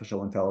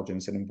artificial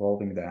intelligence and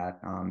involving that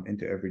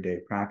into everyday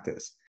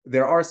practice.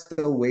 There are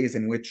still ways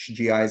in which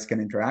GIs can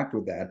interact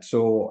with that.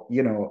 So,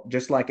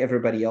 just like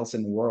everybody else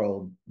in the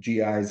world,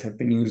 GIs have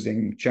been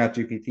using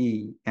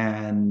ChatGPT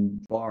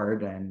and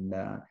Bard, and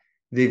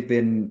they've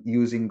been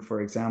using,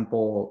 for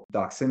example,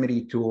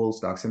 Doximity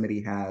tools.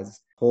 Doximity has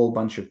a whole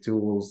bunch of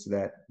tools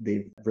that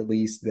they've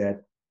released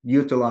that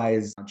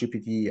utilize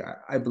GPT.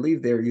 I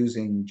believe they're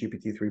using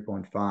GPT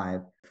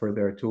 3.5 for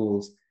their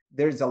tools.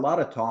 There's a lot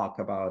of talk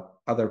about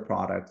other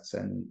products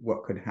and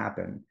what could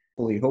happen.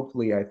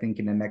 Hopefully, I think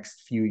in the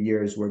next few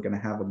years, we're going to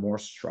have a more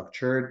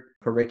structured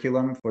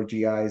curriculum for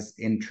GIs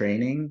in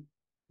training.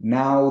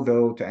 Now,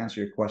 though, to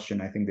answer your question,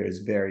 I think there's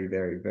very,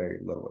 very, very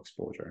little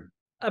exposure.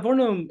 I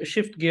want to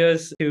shift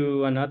gears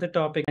to another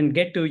topic and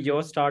get to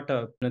your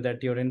startup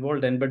that you're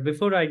involved in. But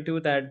before I do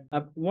that,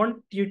 I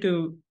want you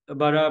to,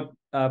 Bara,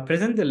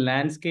 present the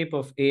landscape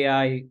of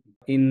AI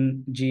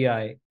in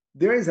GI.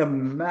 There is a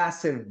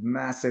massive,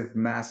 massive,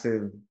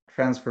 massive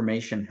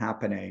transformation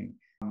happening.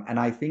 And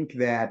I think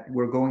that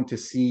we're going to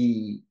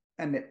see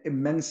an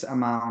immense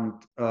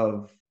amount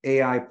of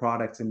AI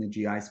products in the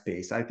GI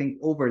space. I think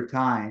over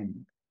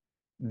time,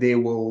 they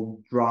will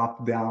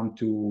drop down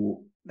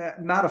to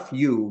not a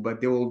few,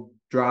 but they will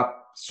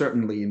drop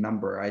certainly a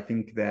number. I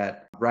think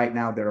that right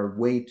now there are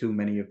way too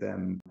many of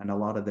them, and a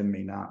lot of them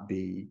may not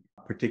be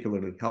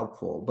particularly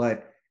helpful.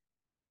 But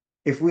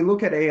if we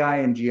look at AI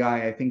and GI,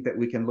 I think that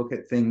we can look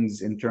at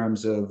things in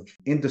terms of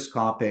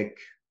endoscopic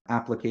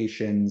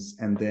applications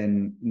and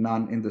then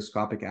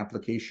non-endoscopic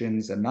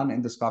applications. And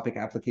non-endoscopic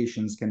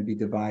applications can be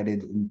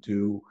divided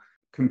into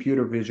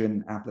computer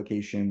vision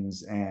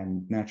applications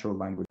and natural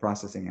language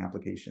processing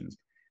applications.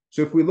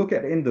 So if we look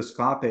at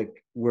endoscopic,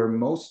 we're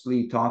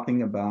mostly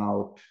talking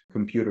about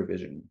computer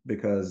vision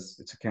because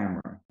it's a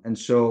camera. And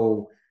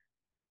so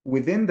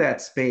within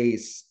that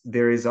space,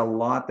 there is a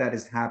lot that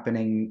is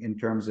happening in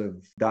terms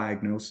of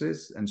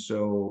diagnosis. And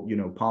so,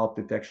 polyp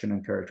detection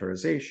and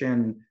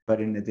characterization.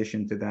 But in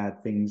addition to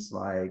that, things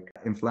like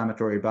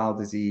inflammatory bowel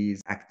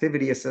disease,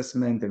 activity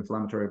assessment,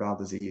 inflammatory bowel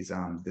disease,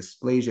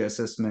 dysplasia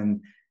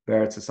assessment,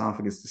 Barrett's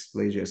esophagus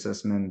dysplasia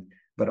assessment.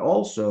 But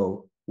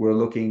also, we're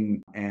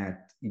looking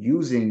at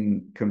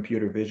using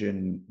computer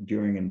vision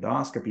during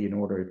endoscopy in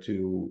order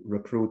to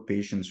recruit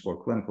patients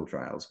for clinical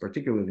trials,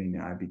 particularly in the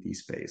IBD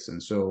space.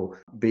 And so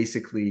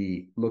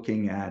basically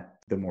looking at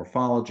the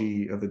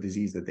morphology of the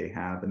disease that they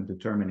have and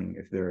determining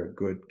if they're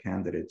good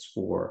candidates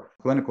for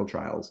clinical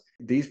trials.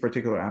 These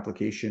particular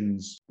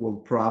applications will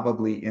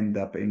probably end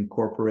up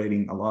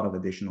incorporating a lot of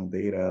additional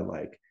data,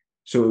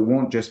 so it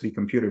won't just be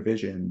computer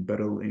vision, but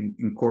it'll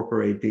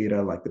incorporate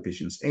data like the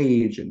patient's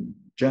age and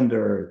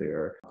gender,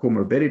 their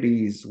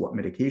comorbidities, what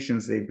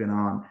medications they've been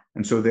on.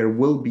 And so there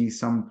will be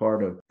some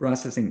part of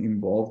processing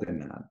involved in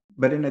that.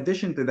 But in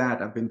addition to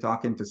that, I've been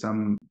talking to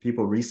some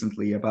people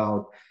recently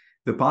about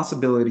the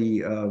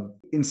possibility of,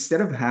 instead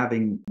of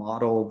having a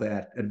model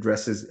that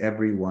addresses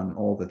everyone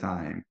all the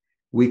time,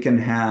 we can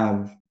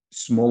have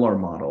smaller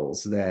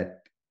models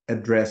that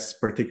address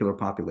particular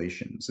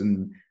populations.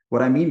 And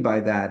what I mean by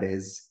that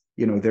is,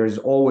 there's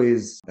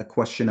always a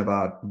question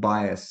about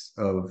bias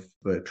of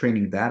the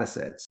training data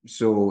sets.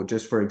 So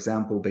just for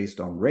example, based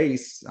on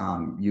race,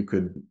 you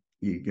could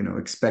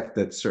expect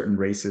that certain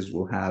races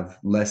will have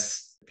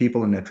less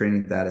people in their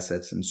training data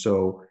sets, and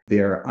so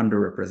they're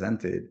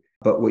underrepresented.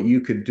 But what you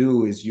could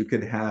do is you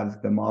could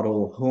have the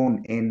model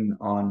hone in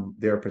on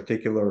their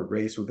particular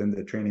race within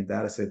the training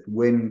data set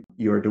when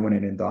you're doing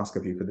an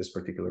endoscopy for this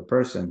particular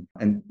person.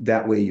 And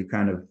that way you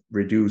kind of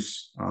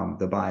reduce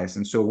the bias.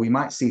 And so we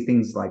might see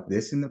things like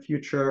this in the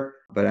future,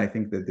 but I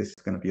think that this is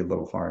going to be a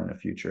little far in the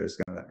future. It's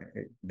going to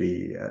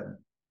be a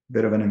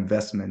bit of an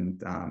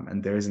investment,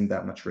 and there isn't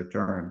that much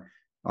return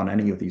on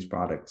any of these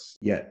products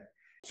yet.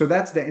 So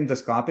that's the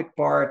endoscopic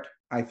part.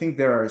 I think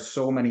there are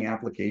so many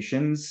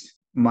applications.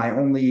 My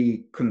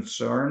only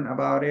concern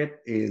about it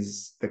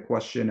is the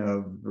question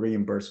of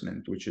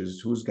reimbursement, which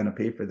is who's going to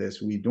pay for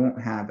this. We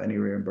don't have any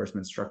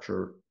reimbursement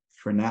structure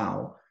for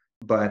now,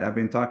 but I've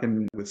been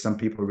talking with some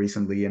people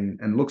recently,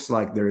 and looks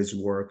like there is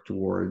work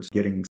towards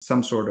getting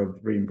some sort of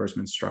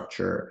reimbursement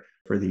structure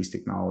for these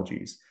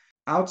technologies.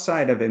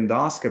 Outside of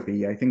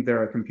endoscopy, I think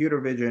there are computer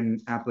vision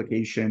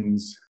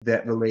applications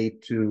that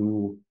relate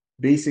to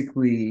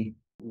basically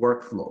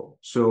workflow.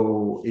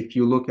 So if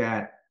you look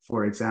at,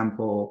 for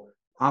example,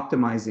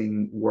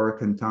 optimizing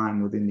work and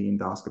time within the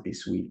endoscopy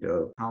suite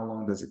of how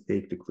long does it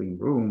take to clean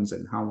rooms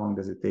and how long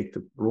does it take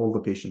to roll the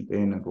patient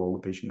in and roll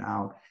the patient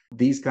out.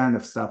 These kind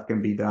of stuff can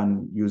be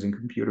done using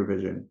computer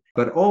vision.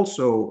 But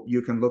also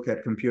you can look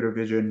at computer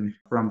vision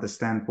from the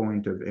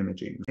standpoint of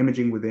imaging.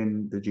 Imaging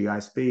within the GI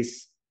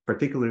space,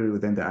 particularly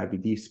within the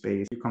IBD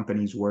space,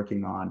 companies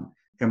working on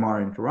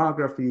MR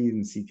enterography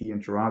and CT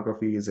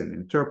enterographies and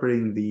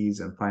interpreting these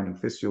and finding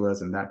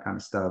fistulas and that kind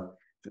of stuff,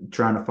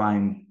 trying to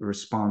find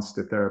response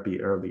to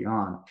therapy early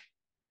on.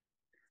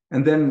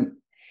 And then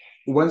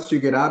once you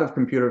get out of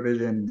computer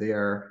vision, they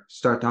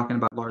start talking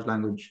about large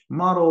language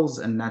models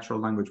and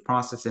natural language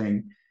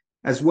processing,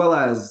 as well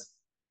as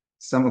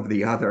some of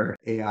the other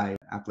AI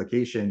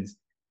applications.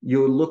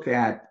 You look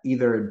at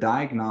either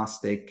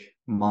diagnostic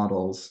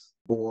models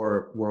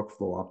or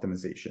workflow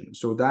optimization.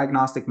 So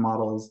diagnostic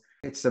models,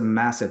 it's a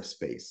massive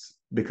space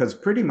because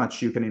pretty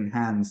much you can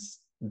enhance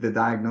the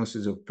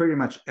diagnosis of pretty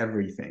much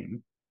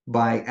everything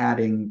by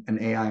adding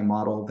an AI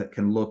model that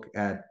can look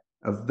at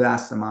a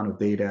vast amount of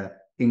data,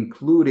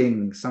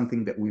 including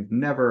something that we've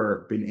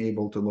never been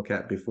able to look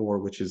at before,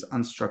 which is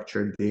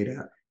unstructured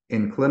data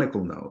in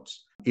clinical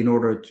notes, in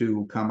order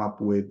to come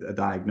up with a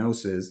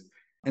diagnosis.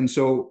 And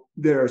so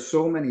there are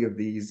so many of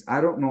these.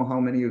 I don't know how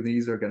many of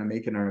these are going to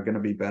make it or are going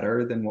to be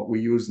better than what we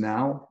use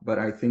now, but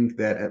I think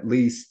that at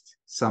least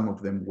some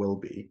of them will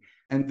be.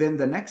 And then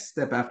the next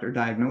step after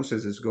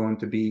diagnosis is going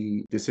to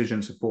be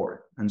decision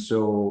support. And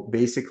so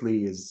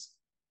basically is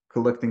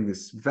collecting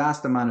this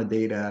vast amount of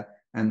data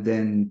and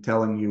then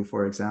telling you,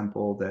 for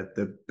example, that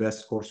the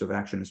best course of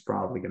action is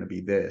probably going to be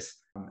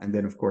this. And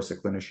then, of course, a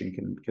clinician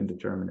can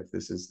determine if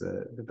this is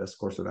the best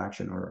course of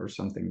action or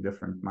something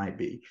different might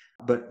be.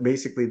 But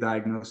basically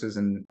diagnosis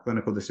and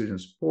clinical decision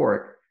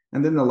support.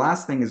 And then the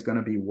last thing is going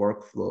to be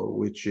workflow,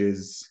 which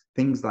is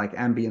things like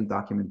ambient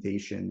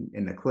documentation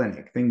in the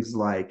clinic, things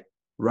like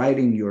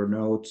writing your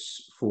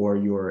notes for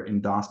your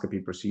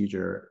endoscopy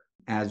procedure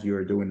as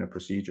you're doing a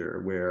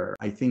procedure, where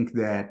I think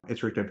that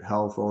Iterative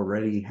Health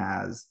already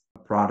has a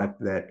product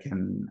that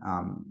can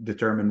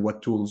determine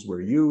what tools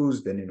were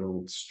used, and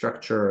it'll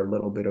structure a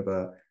little bit of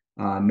a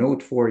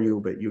note for you,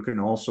 but you can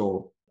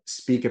also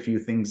speak a few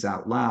things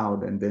out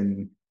loud, and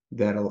then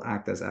that'll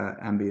act as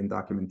ambient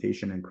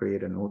documentation and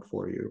create a note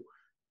for you.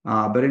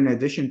 But in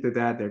addition to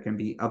that, there can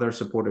be other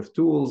supportive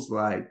tools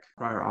like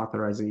prior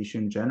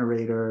authorization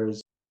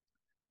generators,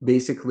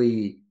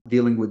 basically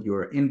dealing with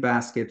your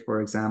in-basket,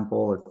 for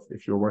example,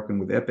 if you're working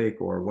with Epic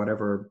or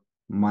whatever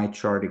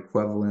MyChart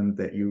equivalent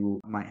that you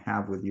might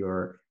have with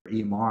your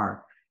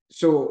EMR.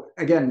 So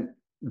again,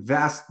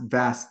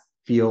 vast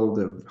field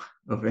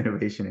of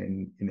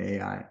innovation in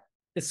AI.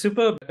 A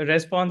superb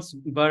response,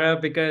 Bara,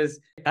 because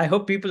I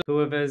hope people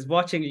who is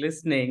watching,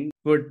 listening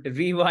would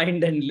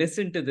rewind and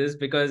listen to this,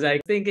 because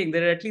I'm thinking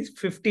there are at least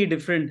 50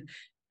 different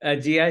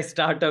GI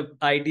startup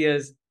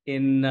ideas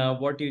in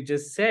what you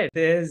just said.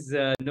 There's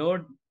no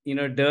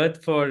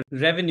dearth for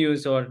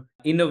revenues or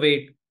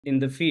innovate in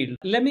the field.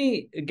 Let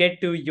me get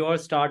to your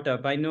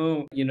startup. I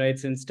know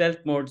it's in stealth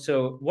mode,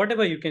 so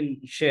whatever you can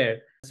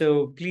share.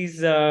 So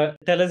please tell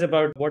us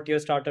about what your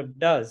startup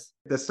does.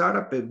 The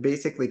startup, it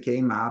basically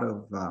came out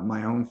of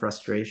my own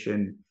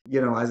frustration.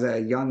 As a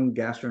young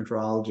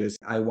gastroenterologist,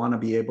 I want to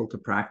be able to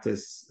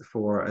practice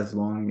for as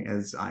long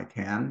as I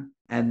can.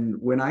 And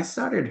when I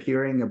started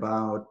hearing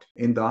about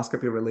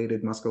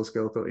endoscopy-related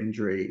musculoskeletal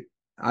injury,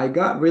 I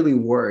got really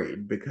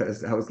worried,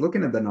 because I was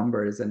looking at the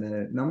numbers, and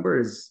the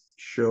numbers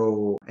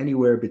show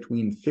anywhere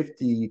between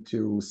 50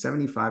 to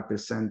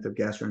 75% of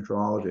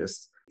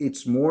gastroenterologists.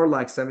 It's more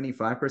like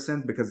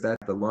 75%, because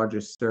that's the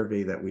largest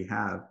survey that we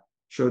have,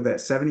 showed that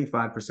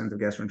 75% of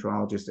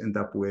gastroenterologists end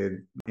up with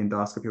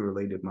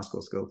endoscopy-related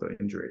musculoskeletal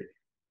injury.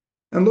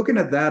 And looking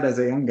at that as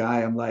a young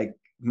guy, I'm like,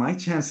 my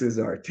chances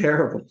are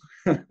terrible.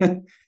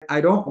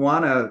 I don't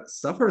want to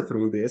suffer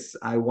through this.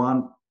 I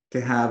want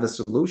to have a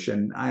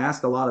solution. I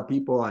asked a lot of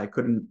people. I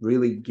couldn't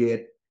really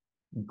get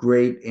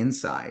great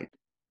insight.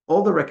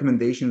 All the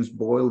recommendations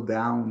boil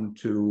down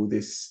to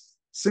this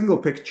single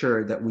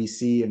picture that we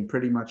see in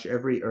pretty much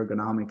every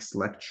ergonomics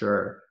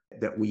lecture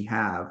that we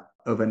have,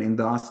 of an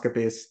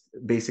endoscopist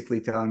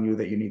basically telling you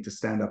that you need to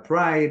stand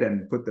upright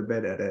and put the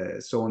bed at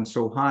a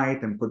so-and-so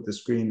height and put the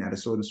screen at a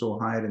so-and-so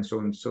height and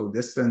so-and-so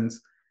distance.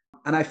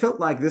 And I felt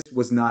like this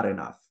was not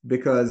enough,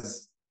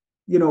 because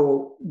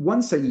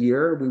once a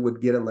year we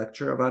would get a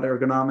lecture about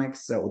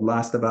ergonomics that would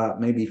last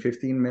about maybe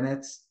 15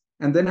 minutes.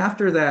 And then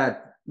after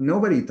that,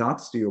 nobody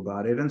talks to you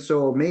about it. And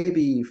so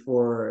maybe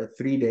for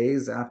 3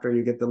 days after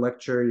you get the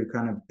lecture, you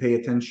kind of pay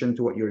attention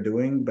to what you're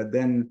doing. But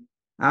then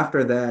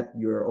after that,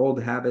 your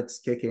old habits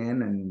kick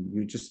in and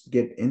you just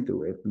get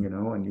into it,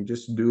 and you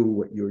just do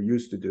what you're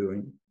used to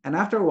doing. And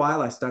after a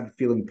while, I started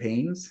feeling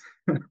pains.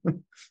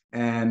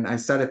 And I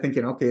started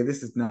thinking, okay,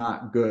 this is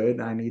not good.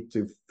 I need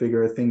to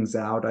figure things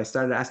out. I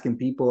started asking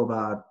people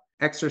about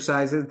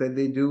exercises that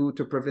they do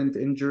to prevent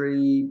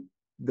injury.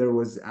 There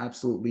was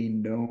absolutely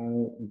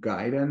no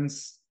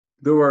guidance.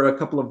 There were a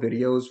couple of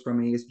videos from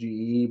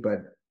ASGE,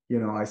 but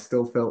I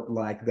still felt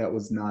like that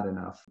was not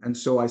enough. And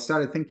so I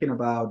started thinking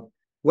about,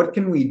 what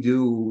can we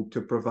do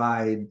to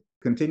provide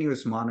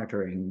continuous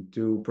monitoring,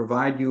 to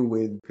provide you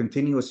with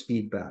continuous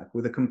feedback,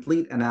 with a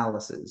complete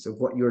analysis of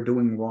what you're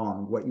doing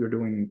wrong, what you're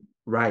doing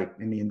right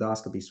in the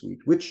endoscopy suite,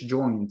 which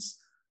joints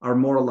are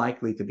more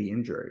likely to be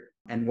injured,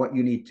 and what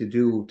you need to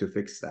do to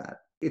fix that.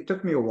 It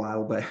took me a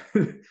while, but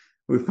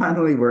we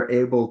finally were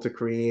able to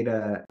create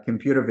a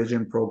computer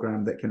vision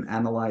program that can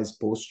analyze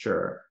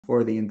posture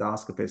for the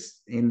endoscopists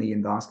in the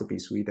endoscopy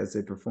suite as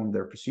they perform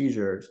their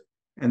procedures,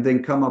 and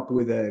then come up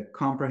with a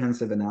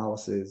comprehensive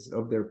analysis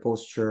of their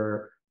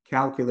posture,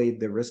 calculate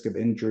the risk of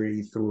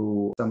injury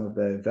through some of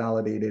the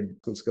validated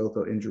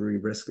skeletal injury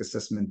risk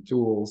assessment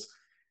tools,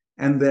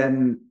 and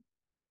then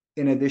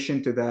in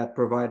addition to that,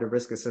 provide a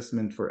risk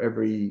assessment for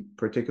every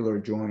particular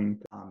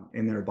joint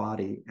in their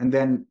body. And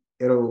then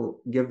it'll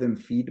give them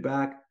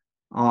feedback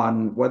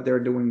on what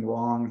they're doing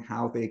wrong,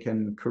 how they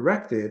can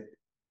correct it.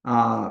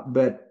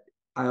 But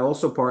I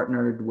also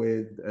partnered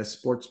with a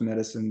sports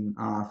medicine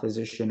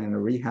physician and a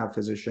rehab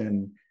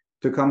physician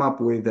to come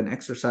up with an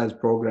exercise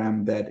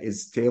program that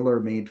is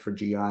tailor-made for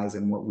GIs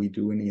and what we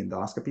do in the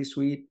endoscopy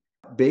suite,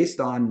 based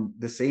on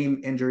the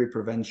same injury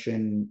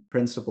prevention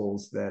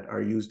principles that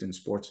are used in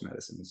sports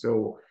medicine.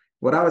 So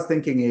what I was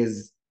thinking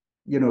is,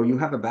 you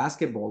have a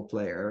basketball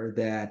player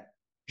that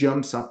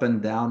jumps up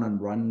and down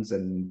and runs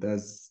and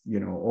does,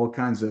 all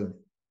kinds of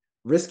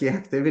risky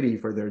activity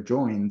for their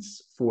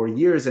joints for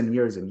years and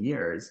years and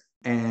years.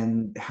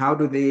 And how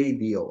do they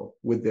deal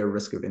with their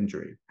risk of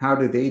injury? How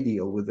do they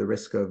deal with the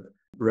risk of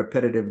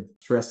repetitive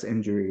stress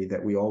injury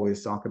that we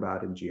always talk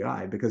about in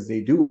GI? Because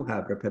they do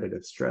have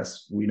repetitive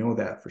stress. We know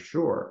that for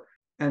sure.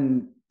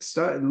 And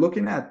start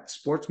looking at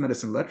sports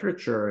medicine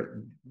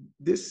literature,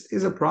 this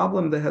is a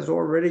problem that has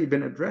already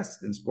been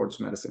addressed in sports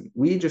medicine.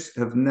 We just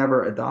have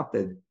never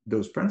adopted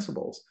those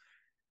principles.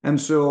 And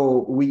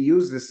so we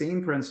use the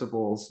same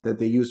principles that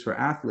they use for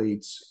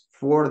athletes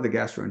for the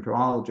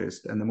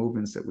gastroenterologist and the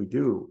movements that we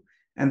do.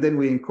 And then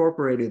we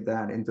incorporated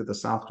that into the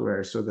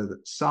software so that the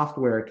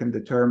software can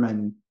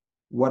determine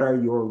what are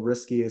your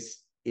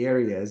riskiest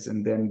areas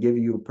and then give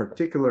you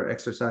particular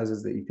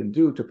exercises that you can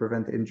do to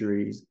prevent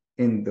injuries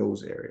in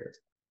those areas.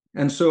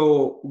 And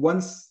so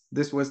once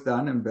this was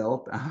done and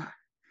built,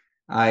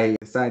 I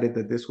decided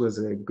that this was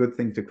a good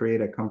thing to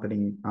create a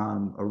company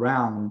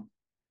around.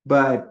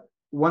 But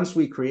once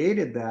we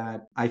created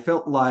that, I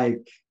felt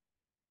like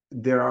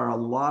there are a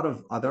lot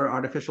of other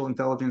artificial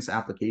intelligence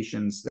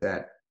applications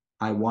that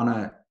I want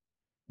to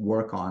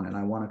work on and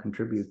I want to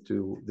contribute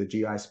to the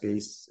GI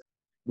space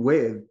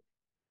with.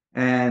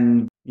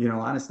 And,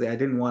 honestly, I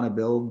didn't want to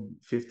build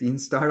 15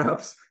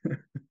 startups.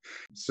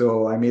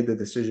 So I made the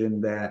decision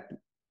that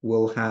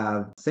we'll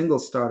have a single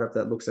startup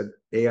that looks at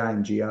AI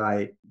and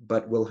GI,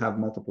 but we'll have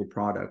multiple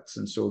products.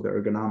 And so the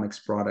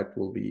ergonomics product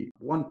will be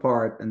one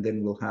part, and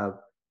then we'll have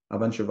a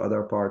bunch of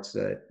other parts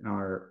that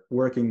are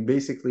working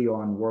basically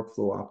on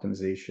workflow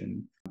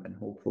optimization and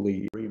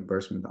hopefully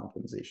reimbursement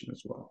optimization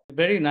as well.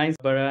 Very nice,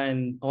 Bara,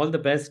 and all the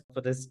best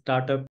for this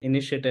startup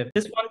initiative.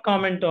 Just one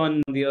comment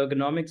on the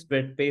ergonomics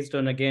bit based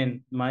on,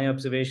 again, my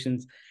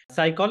observations.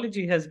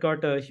 Psychology has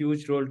got a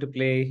huge role to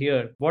play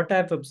here. What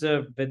I've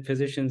observed with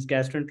physicians,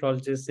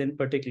 gastroenterologists in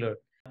particular,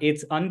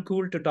 it's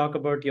uncool to talk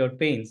about your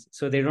pains,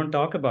 so they don't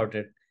talk about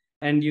it.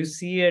 And you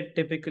see it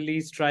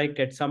typically strike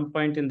at some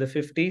point in the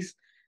 50s.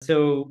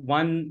 So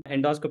one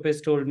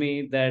endoscopist told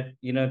me that,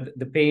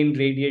 the pain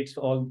radiates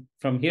all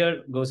from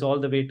here, goes all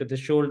the way to the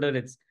shoulder.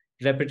 It's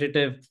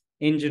repetitive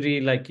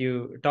injury, like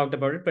you talked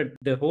about it. But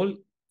the whole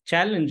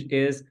challenge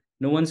is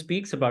no one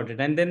speaks about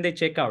it. And then they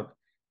check out.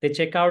 They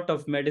check out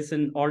of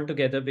medicine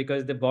altogether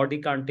because the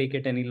body can't take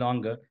it any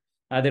longer.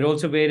 They're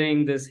also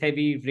wearing this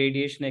heavy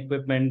radiation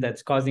equipment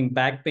that's causing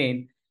back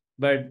pain.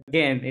 But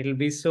again, it'll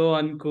be so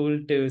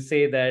uncool to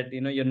say that,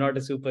 you're not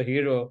a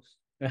superhero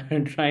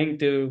trying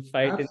to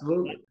fight.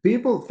 Absolutely.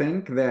 People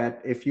think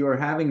that if you're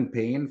having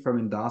pain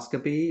from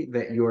endoscopy,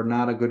 that you're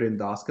not a good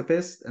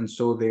endoscopist, and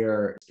so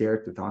they're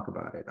scared to talk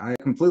about it. I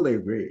completely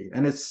agree.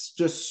 And it's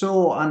just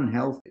so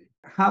unhealthy.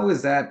 How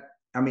is that?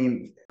 I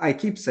mean, I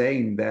keep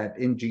saying that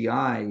in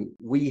GI,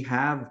 we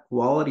have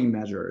quality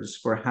measures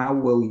for how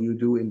well you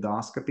do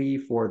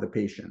endoscopy for the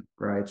patient,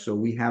 right? So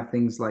we have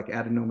things like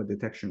adenoma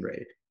detection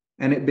rate,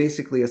 and it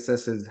basically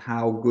assesses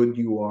how good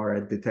you are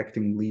at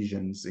detecting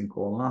lesions in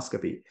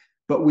colonoscopy.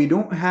 But we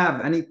don't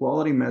have any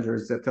quality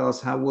measures that tell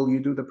us how well you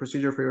do the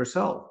procedure for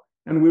yourself.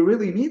 And we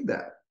really need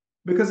that.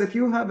 Because if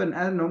you have an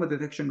adenoma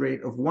detection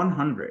rate of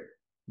 100,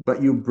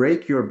 but you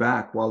break your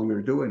back while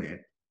you're doing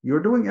it,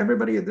 you're doing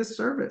everybody a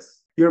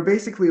disservice. You're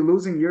basically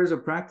losing years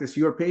of practice.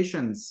 Your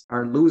patients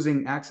are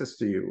losing access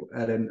to you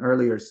at an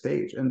earlier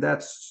stage. And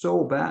that's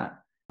so bad.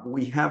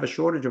 We have a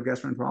shortage of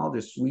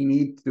gastroenterologists. We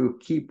need to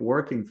keep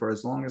working for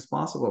as long as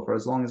possible, for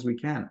as long as we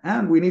can.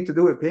 And we need to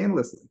do it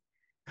painlessly.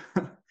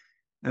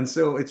 And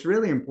so it's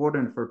really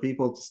important for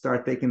people to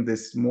start taking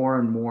this more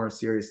and more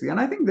seriously.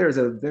 And I think there's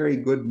a very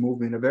good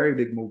movement, a very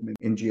big movement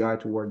in GI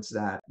towards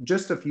that.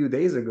 Just a few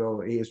days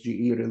ago,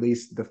 ASGE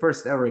released the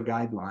first ever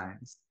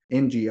guidelines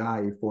in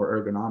GI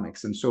for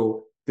ergonomics. And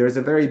so there's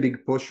a very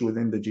big push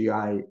within the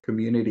GI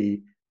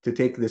community to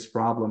take this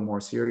problem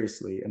more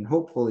seriously. And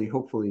hopefully,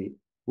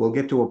 we'll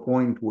get to a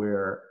point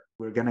where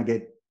we're going to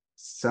get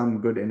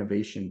some good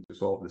innovation to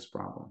solve this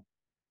problem.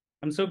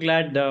 I'm so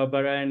glad,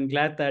 Bara, and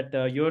glad that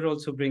you're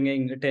also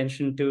bringing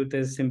attention to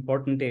this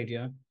important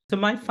area. So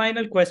my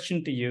final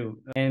question to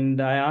you,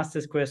 and I ask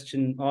this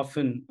question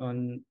often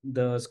on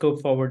the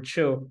Scope Forward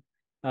show,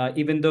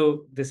 even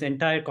though this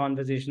entire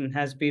conversation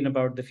has been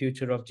about the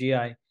future of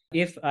GI,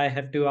 if I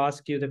have to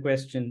ask you the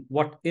question,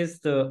 what is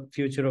the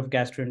future of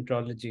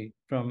gastroenterology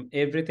from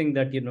everything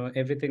that you know,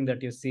 everything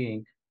that you're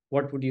seeing,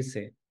 what would you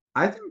say?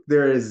 I think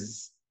there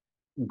is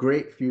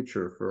great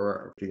future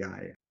for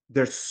GI.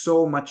 There's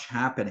so much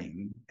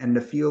happening and the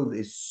field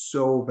is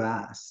so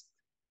vast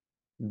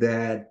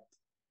that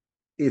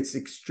it's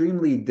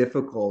extremely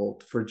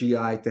difficult for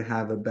GI to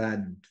have a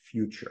bad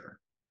future,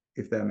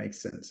 if that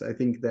makes sense. I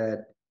think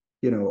that,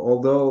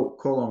 although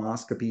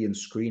colonoscopy and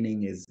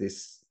screening is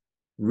this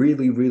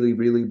really, really,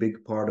 really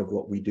big part of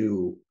what we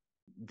do,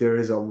 there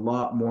is a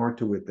lot more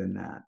to it than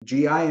that.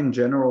 GI in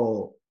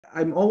general,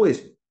 I'm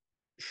always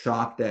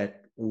shocked at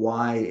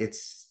why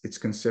it's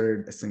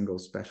considered a single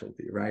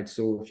specialty, right?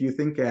 So if you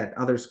think at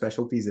other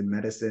specialties in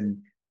medicine,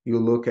 you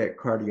look at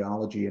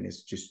cardiology and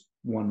it's just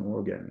one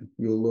organ.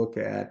 You look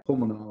at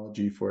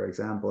pulmonology, for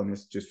example, and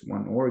it's just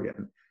one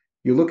organ.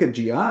 You look at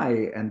GI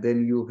and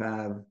then you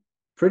have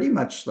pretty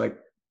much like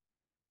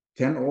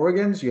 10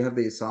 organs. You have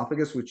the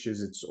esophagus, which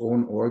is its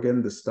own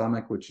organ, the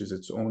stomach, which is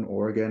its own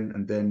organ,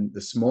 and then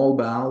the small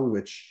bowel,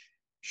 which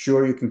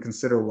sure, you can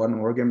consider one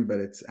organ, but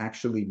it's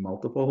actually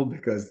multiple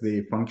because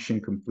they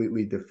function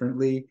completely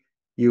differently.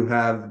 You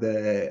have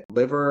the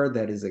liver,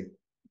 that is a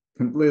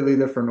completely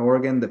different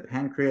organ. The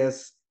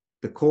pancreas,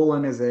 the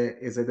colon is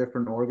a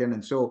different organ.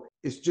 And so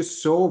it's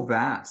just so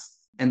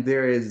vast. And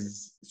there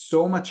is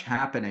so much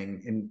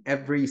happening in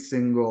every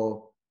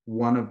single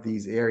one of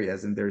these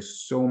areas. And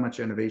there's so much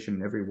innovation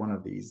in every one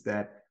of these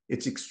that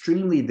it's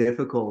extremely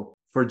difficult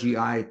for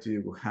GI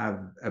to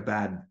have a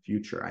bad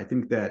future. I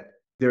think that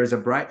there is a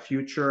bright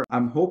future.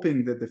 I'm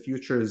hoping that the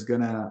future is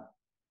going to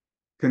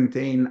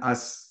contain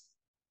us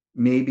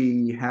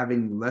maybe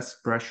having less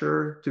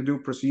pressure to do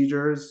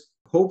procedures.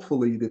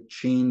 Hopefully, the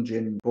change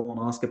in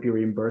colonoscopy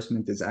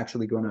reimbursement is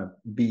actually going to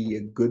be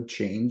a good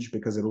change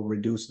because it'll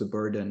reduce the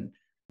burden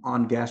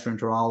on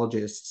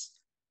gastroenterologists,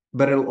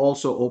 but it'll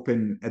also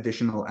open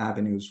additional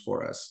avenues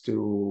for us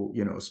to,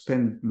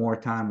 spend more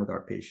time with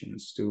our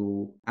patients,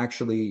 to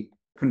actually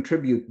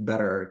contribute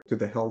better to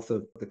the health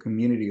of the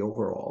community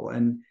overall.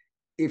 And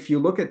if you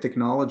look at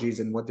technologies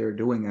and what they're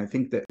doing, I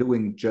think they're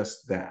doing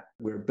just that.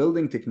 We're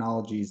building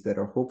technologies that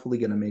are hopefully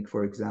going to make,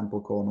 for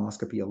example,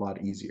 colonoscopy a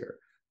lot easier,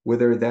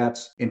 whether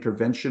that's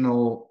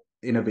interventional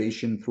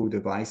innovation through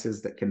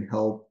devices that can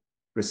help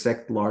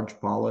resect large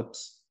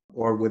polyps,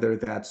 or whether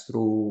that's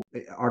through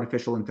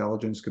artificial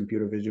intelligence,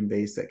 computer vision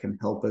based, that can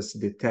help us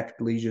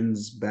detect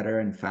lesions better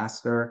and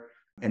faster,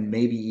 and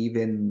maybe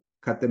even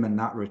cut them and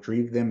not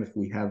retrieve them if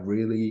we have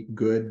really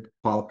good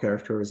polyp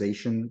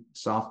characterization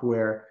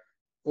software.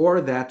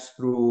 Or that's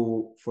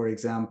through, for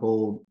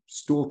example,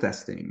 stool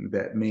testing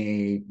that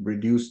may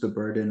reduce the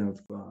burden of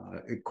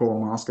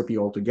colonoscopy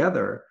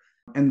altogether.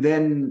 And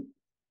then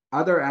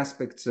other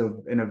aspects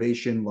of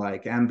innovation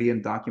like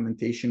ambient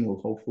documentation will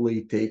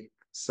hopefully take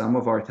some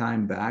of our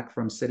time back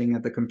from sitting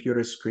at the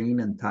computer screen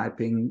and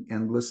typing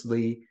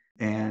endlessly.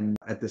 And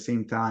at the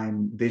same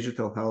time,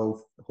 digital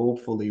health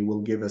hopefully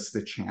will give us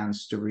the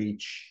chance to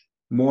reach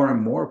more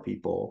and more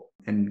people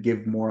and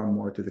give more and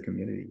more to the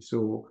community.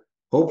 So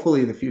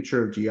hopefully the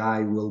future of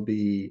GI will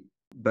be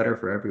better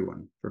for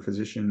everyone, for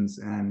physicians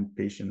and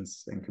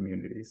patients and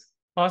communities.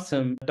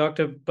 Awesome.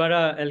 Dr.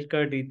 Bara El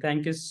Kurdi,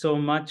 thank you so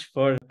much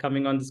for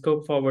coming on the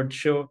Scope Forward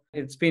show.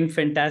 It's been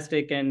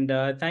fantastic. And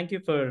thank you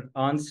for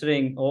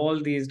answering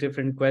all these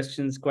different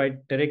questions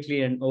quite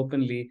directly and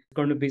openly. It's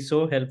going to be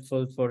so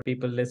helpful for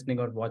people listening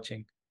or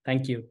watching.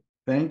 Thank you.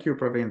 Thank you,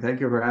 Praveen. Thank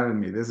you for having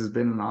me. This has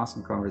been an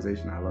awesome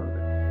conversation. I loved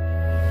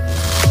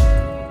it.